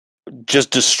just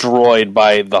destroyed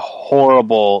by the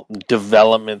horrible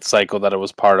development cycle that it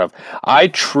was part of. I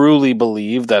truly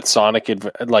believe that Sonic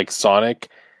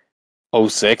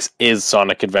 06 is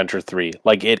Sonic Adventure 3.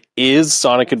 Like, it is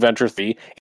Sonic Adventure 3. It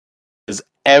is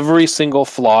every single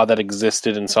flaw that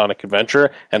existed in Sonic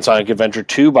Adventure and Sonic Adventure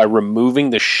 2 by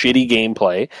removing the shitty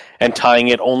gameplay and tying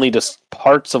it only to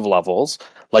parts of levels.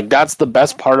 Like, that's the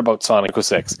best part about Sonic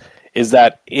 06, is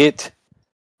that it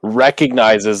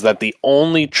recognizes that the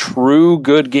only true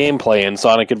good gameplay in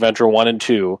Sonic Adventure 1 and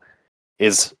 2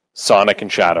 is Sonic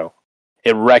and Shadow.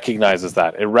 It recognizes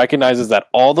that. It recognizes that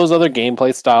all those other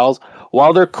gameplay styles,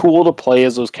 while they're cool to play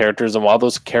as those characters and while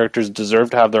those characters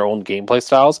deserve to have their own gameplay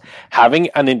styles, having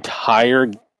an entire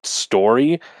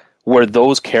story where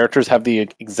those characters have the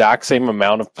exact same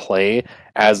amount of play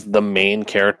as the main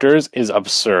characters is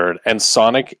absurd. And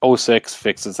Sonic 06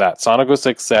 fixes that. Sonic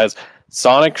 06 says,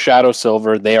 Sonic, Shadow,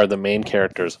 Silver, they are the main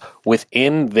characters.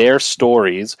 Within their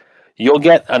stories, you'll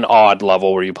get an odd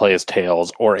level where you play as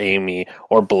Tails, or Amy,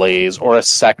 or Blaze, or a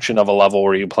section of a level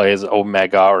where you play as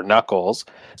Omega or Knuckles.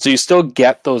 So you still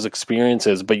get those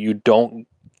experiences, but you don't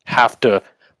have to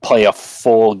play a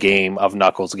full game of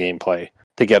Knuckles gameplay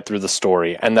to get through the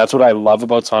story. And that's what I love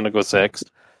about Sonic 06.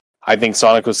 I think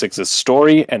Sonic 06's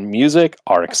story and music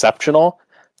are exceptional.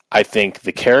 I think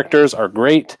the characters are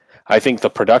great. I think the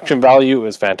production value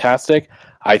is fantastic.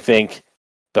 I think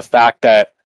the fact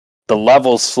that the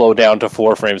levels slow down to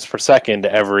 4 frames per second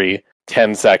every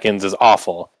 10 seconds is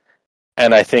awful.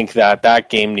 And I think that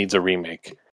game needs a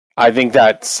remake. I think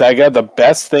that Sega, the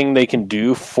best thing they can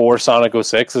do for Sonic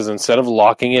 06 is, instead of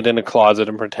locking it in a closet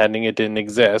and pretending it didn't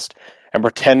exist and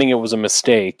pretending it was a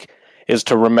mistake, is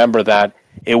to remember that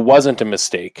it wasn't a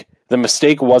mistake. The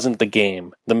mistake wasn't the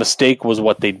game. The mistake was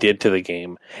what they did to the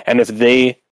game. And if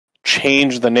they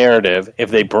change the narrative,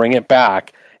 if they bring it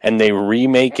back and they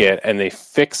remake it and they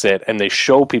fix it and they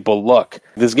show people, look,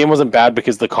 this game wasn't bad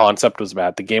because the concept was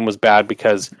bad. The game was bad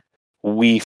because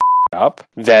we f***ed up.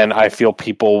 Then I feel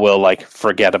people will like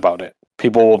forget about it.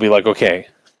 People will be like, okay,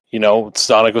 you know,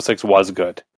 Sonic 06 was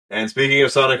good. And speaking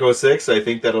of Sonic 06, I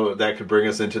think that could bring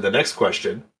us into the next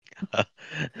question.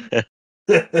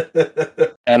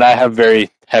 And I have very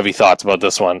heavy thoughts about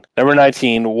this one. Number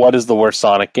 19, what is the worst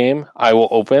Sonic game? I will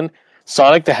open.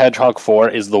 Sonic the Hedgehog 4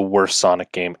 is the worst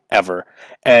Sonic game ever.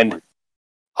 And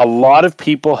a lot of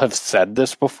people have said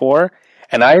this before,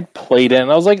 and I had played it,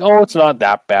 and I was like, oh, it's not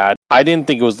that bad. I didn't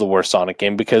think it was the worst Sonic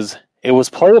game because it was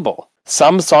playable.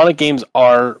 Some Sonic games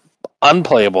are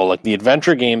unplayable. Like, the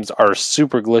adventure games are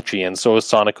super glitchy, and so is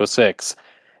Sonic 06.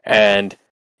 And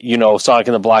you know, Sonic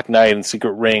and the Black Knight and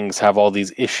Secret Rings have all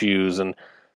these issues, and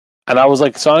I was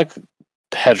like, Sonic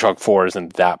the Hedgehog 4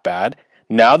 isn't that bad.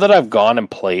 Now that I've gone and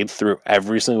played through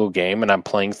every single game, and I'm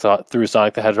playing through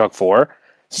Sonic the Hedgehog 4,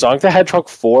 Sonic the Hedgehog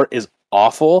 4 is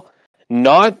awful,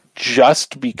 not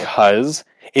just because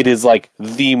it is like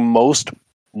the most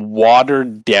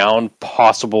watered down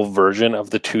possible version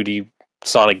of the 2D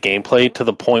Sonic gameplay to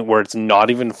the point where it's not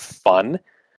even fun.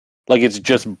 Like, it's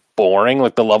just boring.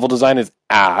 Like, the level design is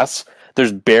ass.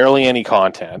 There's barely any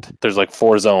content. There's like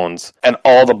 4 zones, and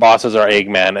all the bosses are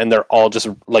Eggman, and they're all just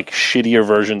like shittier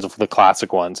versions of the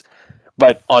classic ones.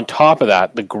 But on top of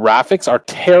that, the graphics are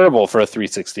terrible for a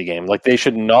 360 game. Like, they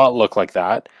should not look like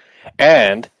that.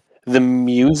 And the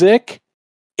music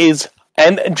is,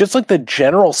 and just like the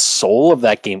general soul of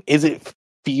that game is, it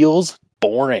feels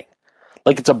boring.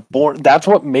 Like, it's that's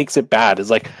what makes it bad. Is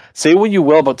like, say what you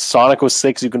will about Sonic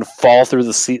 06, you can fall through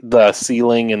the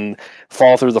ceiling and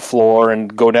fall through the floor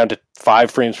and go down to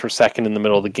 5 frames per second in the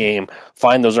middle of the game.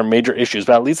 Fine, those are major issues,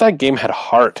 but at least that game had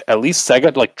heart. At least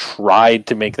Sega like tried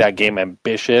to make that game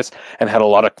ambitious and had a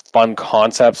lot of fun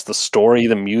concepts. The story,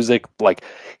 the music, like,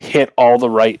 hit all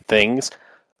the right things.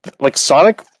 Like,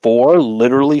 Sonic 4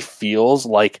 literally feels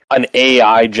like an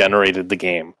AI generated the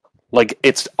game. Like,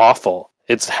 it's awful.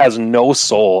 It has no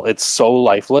soul. It's so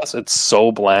lifeless. It's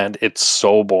so bland. It's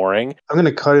so boring. I'm going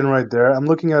to cut in right there. I'm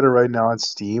looking at it right now on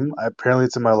Steam. Apparently,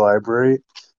 it's in my library.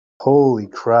 Holy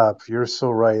crap. You're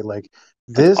so right. Like,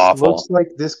 this looks like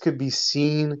this could be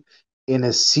seen in a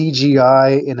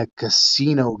CGI in a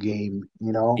casino game,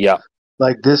 you know? Yeah.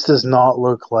 Like, this does not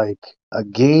look like a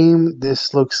game.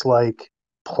 This looks like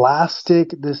plastic.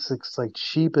 This looks like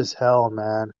cheap as hell,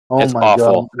 man. Oh It's my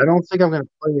awful. God. I don't think I'm going to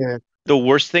play it. The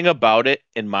worst thing about it,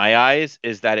 in my eyes,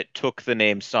 is that it took the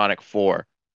name Sonic 4.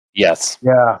 Yes.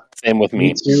 Yeah. Same with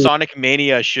me. Sonic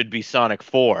Mania should be Sonic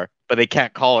 4, but they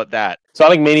can't call it that.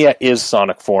 Sonic Mania is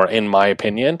Sonic 4, in my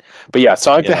opinion. But yeah,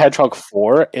 Sonic the Hedgehog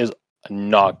 4 is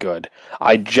not good.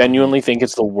 I genuinely think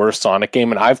it's the worst Sonic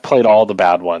game, and I've played all the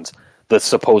bad ones, the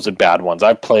supposed bad ones.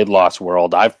 I've played Lost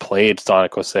World. I've played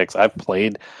Sonic 06. I've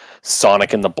played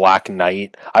Sonic and the Black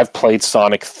Knight. I've played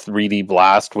Sonic 3D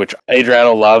Blast, which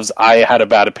Adriano loves. I had a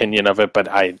bad opinion of it, but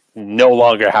I no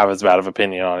longer have as bad of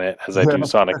opinion on it as I do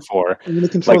Sonic 4. I mean, the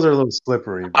controls are a little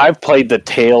slippery. But... I've played the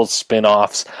Tails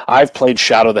spin-offs. I've played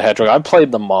Shadow the Hedgehog. I've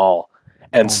played them all.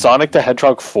 And Sonic the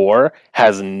Hedgehog 4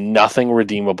 has nothing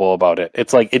redeemable about it.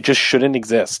 It's like, it just shouldn't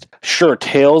exist. Sure,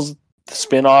 Tails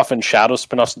spin-off and Shadow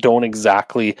spin-offs don't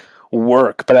exactly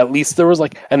work, but at least there was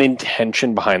like an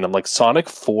intention behind them. Like, Sonic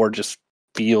 4 just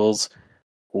feels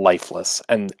lifeless,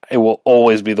 and it will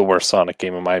always be the worst Sonic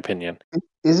game in my opinion.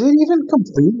 Is it even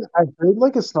complete? I heard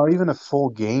like it's not even a full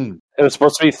game. It was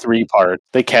supposed to be 3 parts.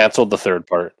 They canceled the 3rd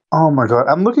part. Oh my God.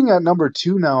 I'm looking at number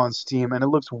 2 now on Steam, and it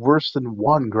looks worse than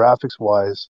 1 graphics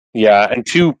wise. Yeah, and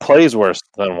 2 plays worse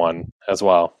than 1 as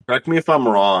well. Correct me if I'm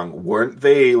wrong. Weren't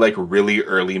they like really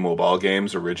early mobile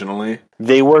games originally?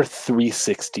 They were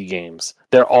 360 games.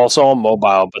 They're also on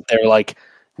mobile, but they're like,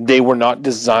 they were not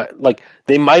designed, like,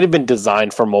 they might have been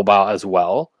designed for mobile as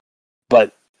well,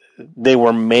 but they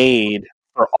were made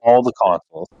for all the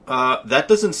consoles. That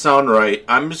doesn't sound right.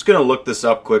 I'm just going to look this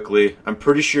up quickly. I'm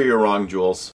pretty sure you're wrong,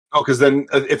 Jules. Oh, because then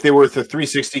if they were the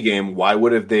 360 game, why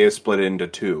would they have split it into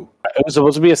 2? It was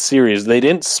supposed to be a series. They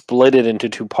didn't split it into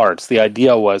 2 parts. The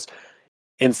idea was,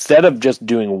 instead of just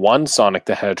doing 1 Sonic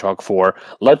the Hedgehog 4,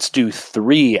 let's do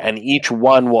 3, and each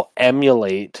one will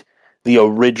emulate the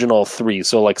original 3.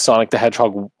 So, like, Sonic the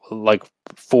Hedgehog, like,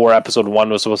 4 episode 1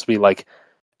 was supposed to be, like,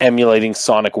 emulating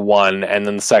Sonic 1, and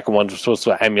then the second one was supposed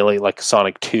to emulate, like,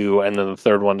 Sonic 2, and then the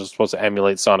third one was supposed to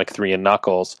emulate Sonic 3 and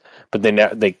Knuckles. But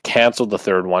they canceled the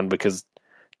third one because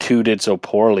 2 did so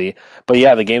poorly. But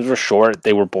yeah, the games were short,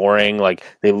 they were boring, like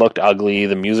they looked ugly,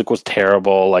 the music was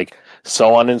terrible, like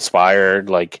so uninspired,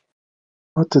 like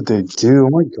What did they do? Oh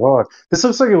my God. This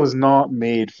looks like it was not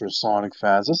made for Sonic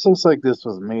fans. This looks like this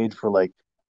was made for like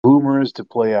boomers to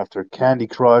play after Candy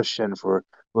Crush and for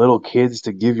little kids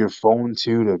to give your phone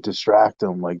to distract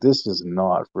them. Like this is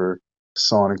not for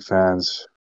Sonic fans.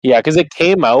 yeah, because it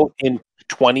came out in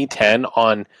 2010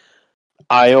 on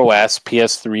iOS,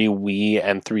 PS3, Wii,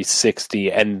 and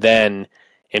 360, and then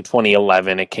in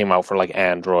 2011 it came out for like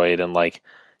Android and like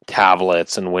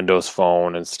tablets and Windows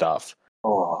Phone and stuff.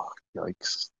 Oh,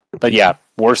 yikes. But yeah,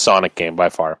 worst Sonic game by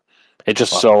far. It's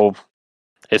just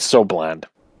it's so bland.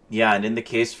 Yeah, and in the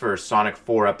case for Sonic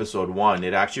 4 Episode 1,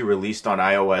 it actually released on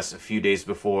iOS a few days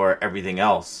before everything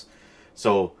else.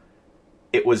 So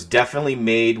it was definitely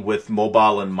made with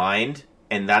mobile in mind,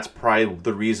 and that's probably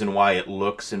the reason why it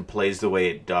looks and plays the way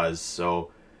it does.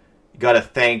 So you got to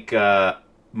thank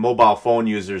mobile phone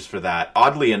users for that.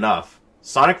 Oddly enough,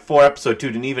 Sonic 4 Episode 2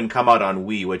 didn't even come out on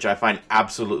Wii, which I find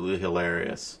absolutely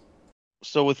hilarious.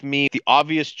 So with me, the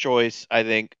obvious choice, I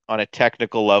think, on a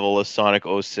technical level is Sonic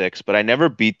 06, but I never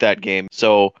beat that game.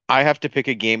 So I have to pick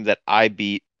a game that I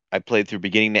beat. I played through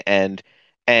beginning to end.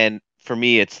 And for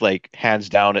me, it's like hands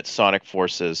down, it's Sonic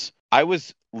Forces. I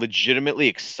was legitimately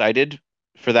excited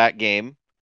for that game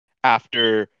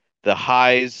after the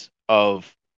highs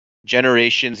of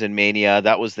Generations and Mania.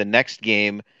 That was the next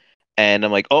game. And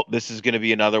I'm like, oh, this is going to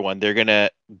be another one. They're going to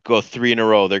go 3 in a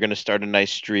row. They're going to start a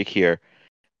nice streak here.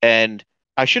 And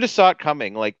I should have saw it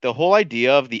coming. Like the whole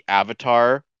idea of the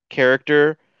Avatar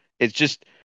character is just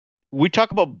we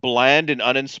talk about bland and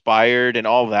uninspired and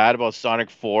all that about Sonic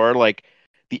 4. Like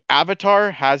the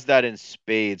Avatar has that in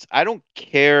spades. I don't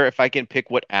care if I can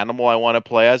pick what animal I want to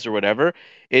play as or whatever.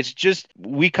 It's just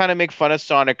we kind of make fun of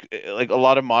Sonic. Like a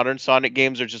lot of modern Sonic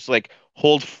games are just like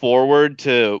hold forward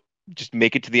to just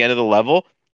make it to the end of the level.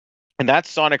 And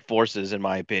that's Sonic Forces, in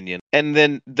my opinion. And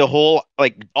then the whole,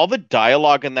 like, all the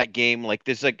dialogue in that game, like,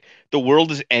 this, like, the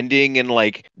world is ending, and,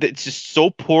 like, it's just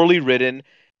so poorly written.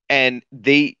 And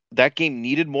that game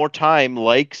needed more time,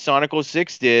 like Sonic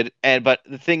 06 did. But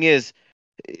the thing is,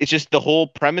 it's just the whole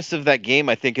premise of that game,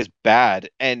 I think, is bad.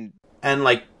 And,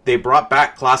 like, they brought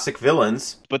back classic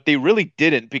villains. But they really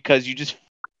didn't, because you just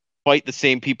fight the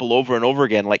same people over and over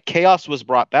again. Like, Chaos was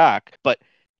brought back, but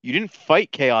you didn't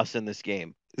fight Chaos in this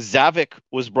game. Zavik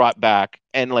was brought back,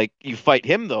 and like you fight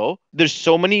him though. There's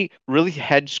so many really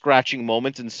head scratching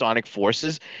moments in Sonic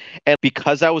Forces, and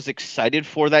because I was excited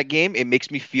for that game, it makes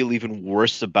me feel even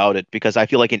worse about it because I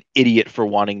feel like an idiot for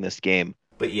wanting this game.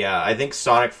 But yeah, I think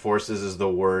Sonic Forces is the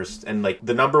worst, and like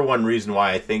the number one reason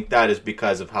why I think that is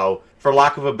because of how, for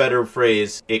lack of a better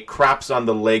phrase, it craps on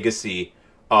the legacy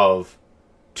of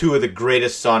 2 of the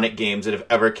greatest Sonic games that have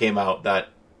ever came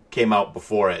out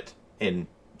before it in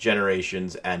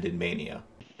Generations and in Mania.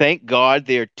 Thank God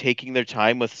they're taking their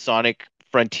time with Sonic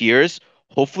Frontiers.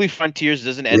 Hopefully Frontiers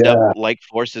doesn't end up like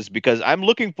Forces, because I'm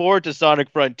looking forward to Sonic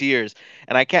Frontiers,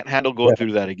 and I can't handle going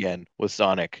through that again with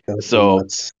Sonic. So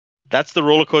that's the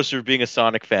roller coaster of being a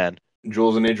Sonic fan.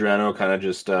 Gules and Adriano kind of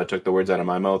just took the words out of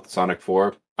my mouth. Sonic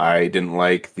 4, I didn't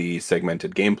like the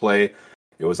segmented gameplay.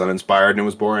 It was uninspired and it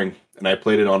was boring. And I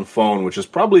played it on phone, which is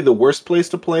probably the worst place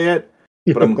to play it.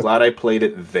 But I'm glad I played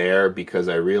it there because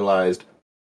I realized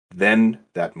then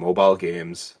that mobile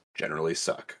games generally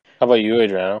suck. How about you,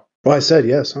 Adriano? Well, I said,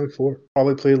 yeah, Sonic 4.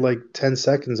 Probably played like 10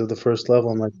 seconds of the first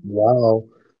level. I'm like, wow,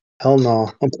 hell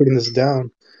no, I'm putting this down.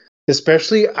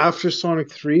 Especially after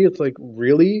Sonic 3, it's like,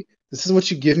 really? This is what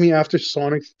you give me after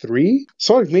Sonic 3?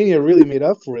 Sonic Mania really made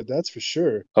up for it, that's for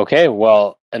sure. Okay,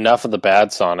 well, enough of the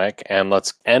bad Sonic, and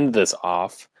let's end this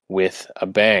off with a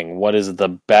bang. What is the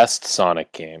best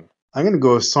Sonic game? I'm gonna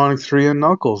go with Sonic 3 and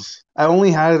Knuckles. I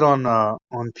only had it on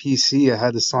PC. I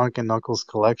had the Sonic and Knuckles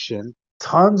collection.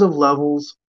 Tons of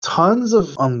levels, tons of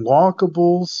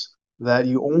unlockables that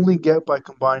you only get by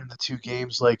combining the 2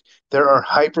 games. Like there are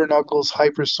Hyper Knuckles,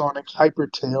 Hyper Sonic, Hyper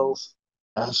Tails.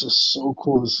 And it's just so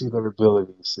cool to see their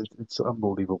abilities. It's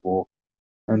unbelievable,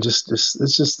 and it's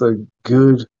just a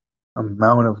good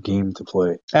amount of game to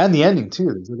play. And the ending too.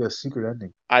 There's like a secret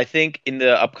ending. I think in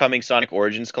the upcoming Sonic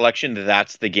Origins collection,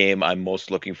 that's the game I'm most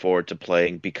looking forward to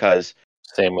playing, because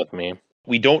Same with me.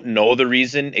 we don't know the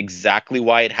reason exactly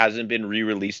why it hasn't been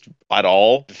re-released at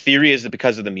all. The theory is that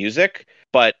because of the music,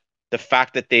 but the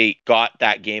fact that they got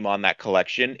that game on that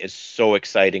collection is so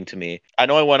exciting to me. I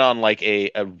know I went on like a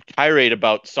tirade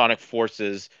about Sonic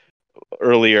Forces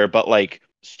earlier, but like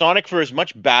Sonic, for as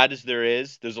much bad as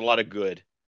there's a lot of good.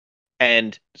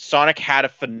 And Sonic had a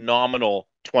phenomenal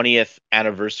 20th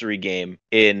anniversary game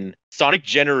in Sonic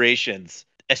Generations.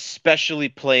 especially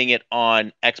playing it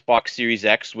on Xbox Series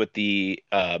X with the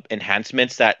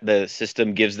enhancements that the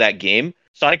system gives that game.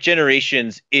 Sonic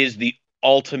Generations is the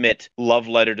ultimate love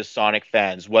letter to Sonic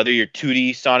fans, whether you're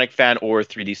 2D Sonic fan or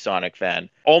 3D Sonic fan.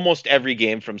 Almost every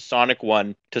game from Sonic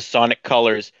 1 to Sonic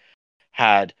Colors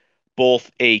had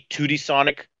both a 2D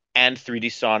Sonic and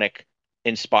 3D Sonic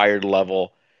inspired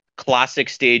level. Classic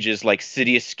stages like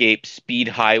City Escape, Speed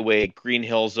Highway, Green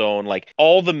Hill Zone, like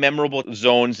all the memorable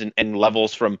zones and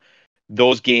levels from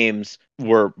those games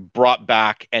were brought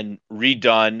back and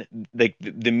redone.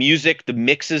 The music, the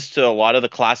mixes to a lot of the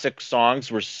classic songs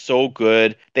were so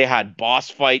good. They had boss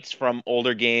fights from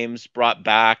older games brought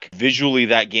back. Visually,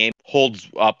 that game holds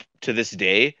up to this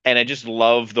day. And I just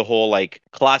love the whole like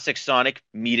classic Sonic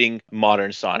meeting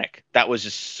modern Sonic. That was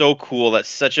just so cool. That's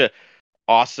such a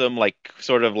awesome like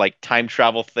sort of like time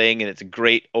travel thing, and it's a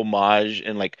great homage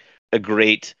and like a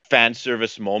great fan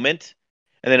service moment.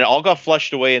 And then it all got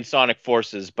flushed away in Sonic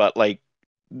Forces, but like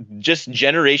just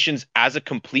Generations as a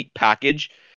complete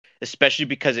package, especially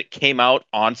because it came out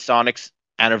on Sonic's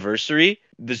anniversary,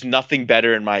 there's nothing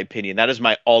better in my opinion. That is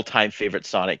my all-time favorite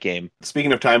Sonic game.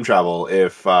 Speaking of time travel,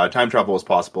 if time travel was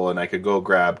possible and I could go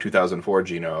grab 2004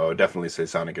 Gino, I would definitely say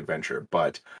Sonic Adventure.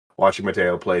 But watching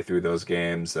Matteo play through those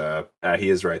games, he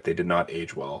is right. They did not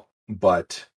age well.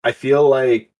 But I feel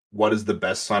like what is the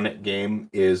best Sonic game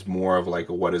is more of like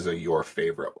what is your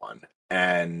favorite one.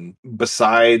 And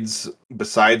besides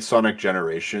Sonic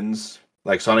Generations,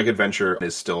 like Sonic Adventure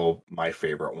is still my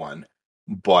favorite one.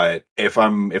 But if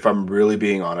I'm really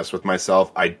being honest with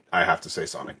myself, I have to say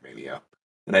Sonic Mania.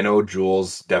 And I know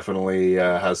Jules definitely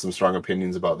has some strong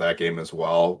opinions about that game as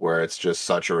well, where it's just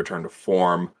such a return to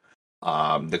form.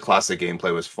 The classic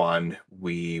gameplay was fun.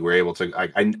 We were able to.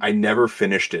 I never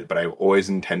finished it, but I've always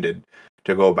intended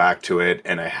to go back to it,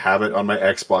 and I have it on my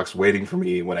Xbox waiting for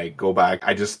me when I go back.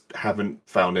 I just haven't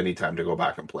found any time to go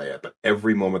back and play it. But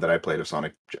every moment that I played of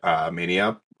Sonic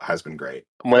Mania has been great.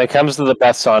 When it comes to the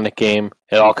best Sonic game,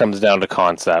 it all comes down to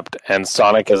concept. And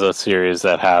Sonic is a series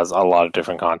that has a lot of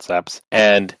different concepts.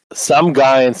 And some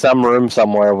guy in some room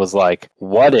somewhere was like,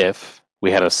 what if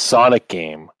we had a Sonic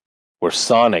game where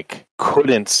Sonic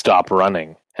couldn't stop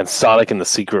running and Sonic and the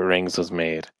Secret Rings was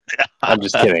made? I'm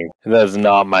just kidding. That is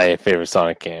not my favorite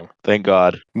Sonic game. Thank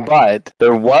God. But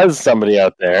there was somebody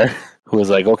out there who was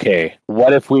like, okay,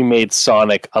 what if we made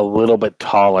Sonic a little bit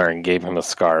taller and gave him a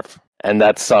scarf? And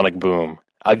that's Sonic Boom.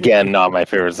 Again, not my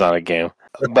favorite Sonic game.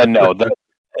 But no,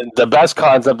 the best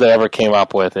concept they ever came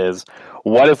up with is,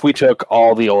 what if we took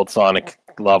all the old Sonic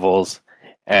levels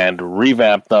and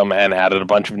revamped them and added a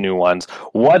bunch of new ones?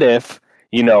 What if,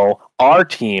 our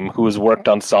team, who has worked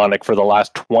on Sonic for the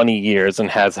last 20 years and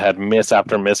has had miss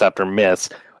after miss after miss,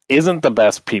 isn't the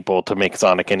best people to make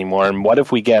Sonic anymore? And what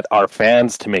if we get our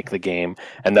fans to make the game?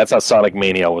 And that's how Sonic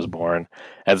Mania was born.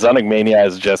 And Sonic Mania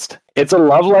is just, it's a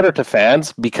love letter to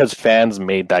fans because fans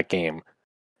made that game.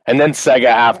 And then Sega,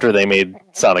 after they made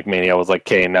Sonic Mania, was like,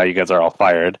 okay, now you guys are all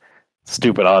fired.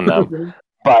 Stupid on them.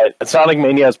 But Sonic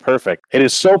Mania is perfect. It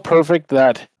is so perfect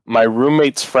that my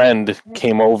roommate's friend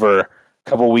came over a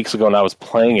couple weeks ago and I was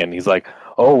playing it. And he's like,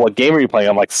 oh, what game are you playing?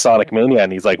 I'm like, Sonic Mania.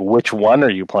 And he's like, which one are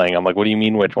you playing? I'm like, what do you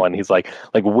mean which one? He's like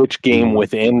which game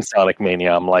within Sonic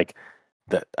Mania? I'm like,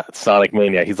 Sonic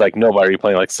Mania. He's like, no, but are you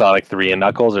playing like Sonic 3 and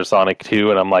Knuckles or Sonic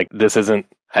 2? And I'm like, this isn't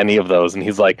any of those. And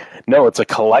he's like, no, it's a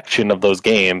collection of those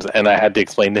games. And I had to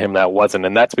explain to him that wasn't.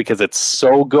 And that's because it's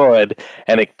so good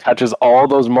and it touches all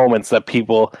those moments that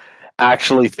people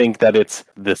actually think that it's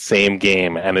the same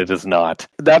game, and it is not.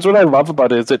 That's what I love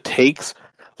about it, is it takes,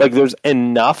 like, there's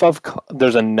enough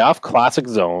classic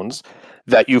zones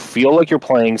that you feel like you're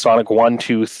playing Sonic 1,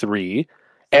 2, 3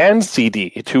 and CD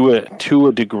to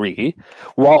a degree,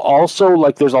 while also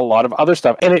like there's a lot of other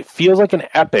stuff, and it feels like an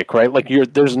epic, right? Like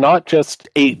there's not just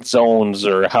 8 zones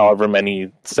or however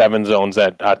many 7 zones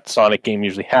that a Sonic game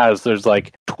usually has. There's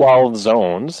like 12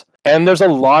 zones, and there's a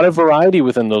lot of variety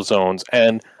within those zones,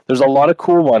 and there's a lot of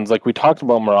cool ones. Like we talked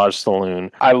about Mirage Saloon.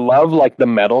 I love like the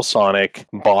Metal Sonic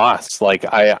boss. Like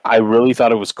I really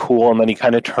thought it was cool, and then he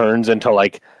kind of turns into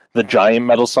like the giant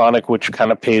Metal Sonic, which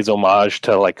kind of pays homage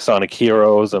to like Sonic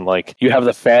Heroes, and like you have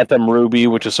the Phantom Ruby,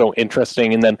 which is so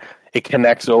interesting, and then it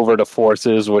connects over to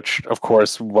Forces, which of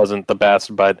course wasn't the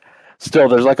best, but still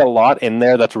there's like a lot in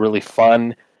there that's really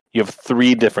fun. You have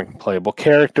 3 different playable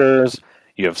characters.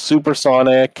 You have Super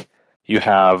Sonic. You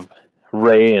have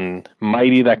Ray and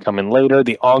Mighty that come in later.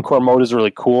 The Encore mode is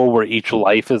really cool, where each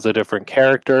life is a different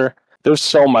character. There's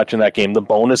so much in that game. The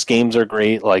bonus games are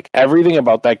great. Like, everything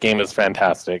about that game is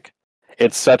fantastic.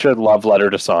 It's such a love letter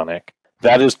to Sonic.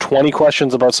 That is 20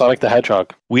 questions about Sonic the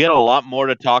Hedgehog. We had a lot more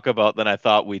to talk about than I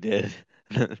thought we did.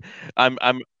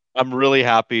 I'm really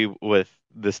happy with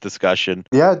this discussion.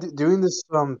 Yeah, doing this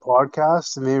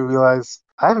podcast made me realize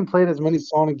I haven't played as many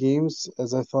Sonic games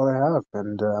as I thought I have,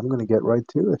 and I'm gonna get right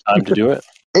to it. Time to do it.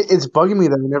 It's bugging me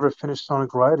that I never finished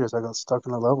Sonic Riders. I got stuck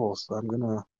in the level, so I'm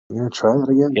gonna try that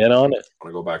again. Get on it. I want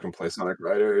to go back and play Sonic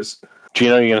Riders.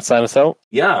 Gino, you gonna sign us out?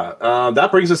 Yeah,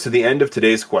 that brings us to the end of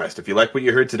today's quest. If you like what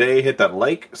you heard today, hit that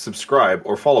like, subscribe,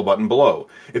 or follow button below.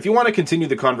 If you want to continue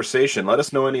the conversation, let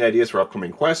us know any ideas for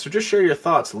upcoming quests, or just share your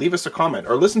thoughts, leave us a comment,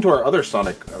 or listen to our other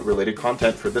Sonic-related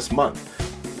content for this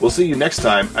month. We'll see you next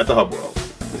time at the Hub World.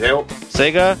 Matteo?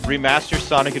 Sega, remaster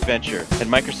Sonic Adventure, and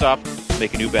Microsoft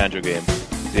make a new Banjo game.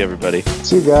 See everybody.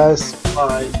 See you guys.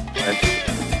 Bye. And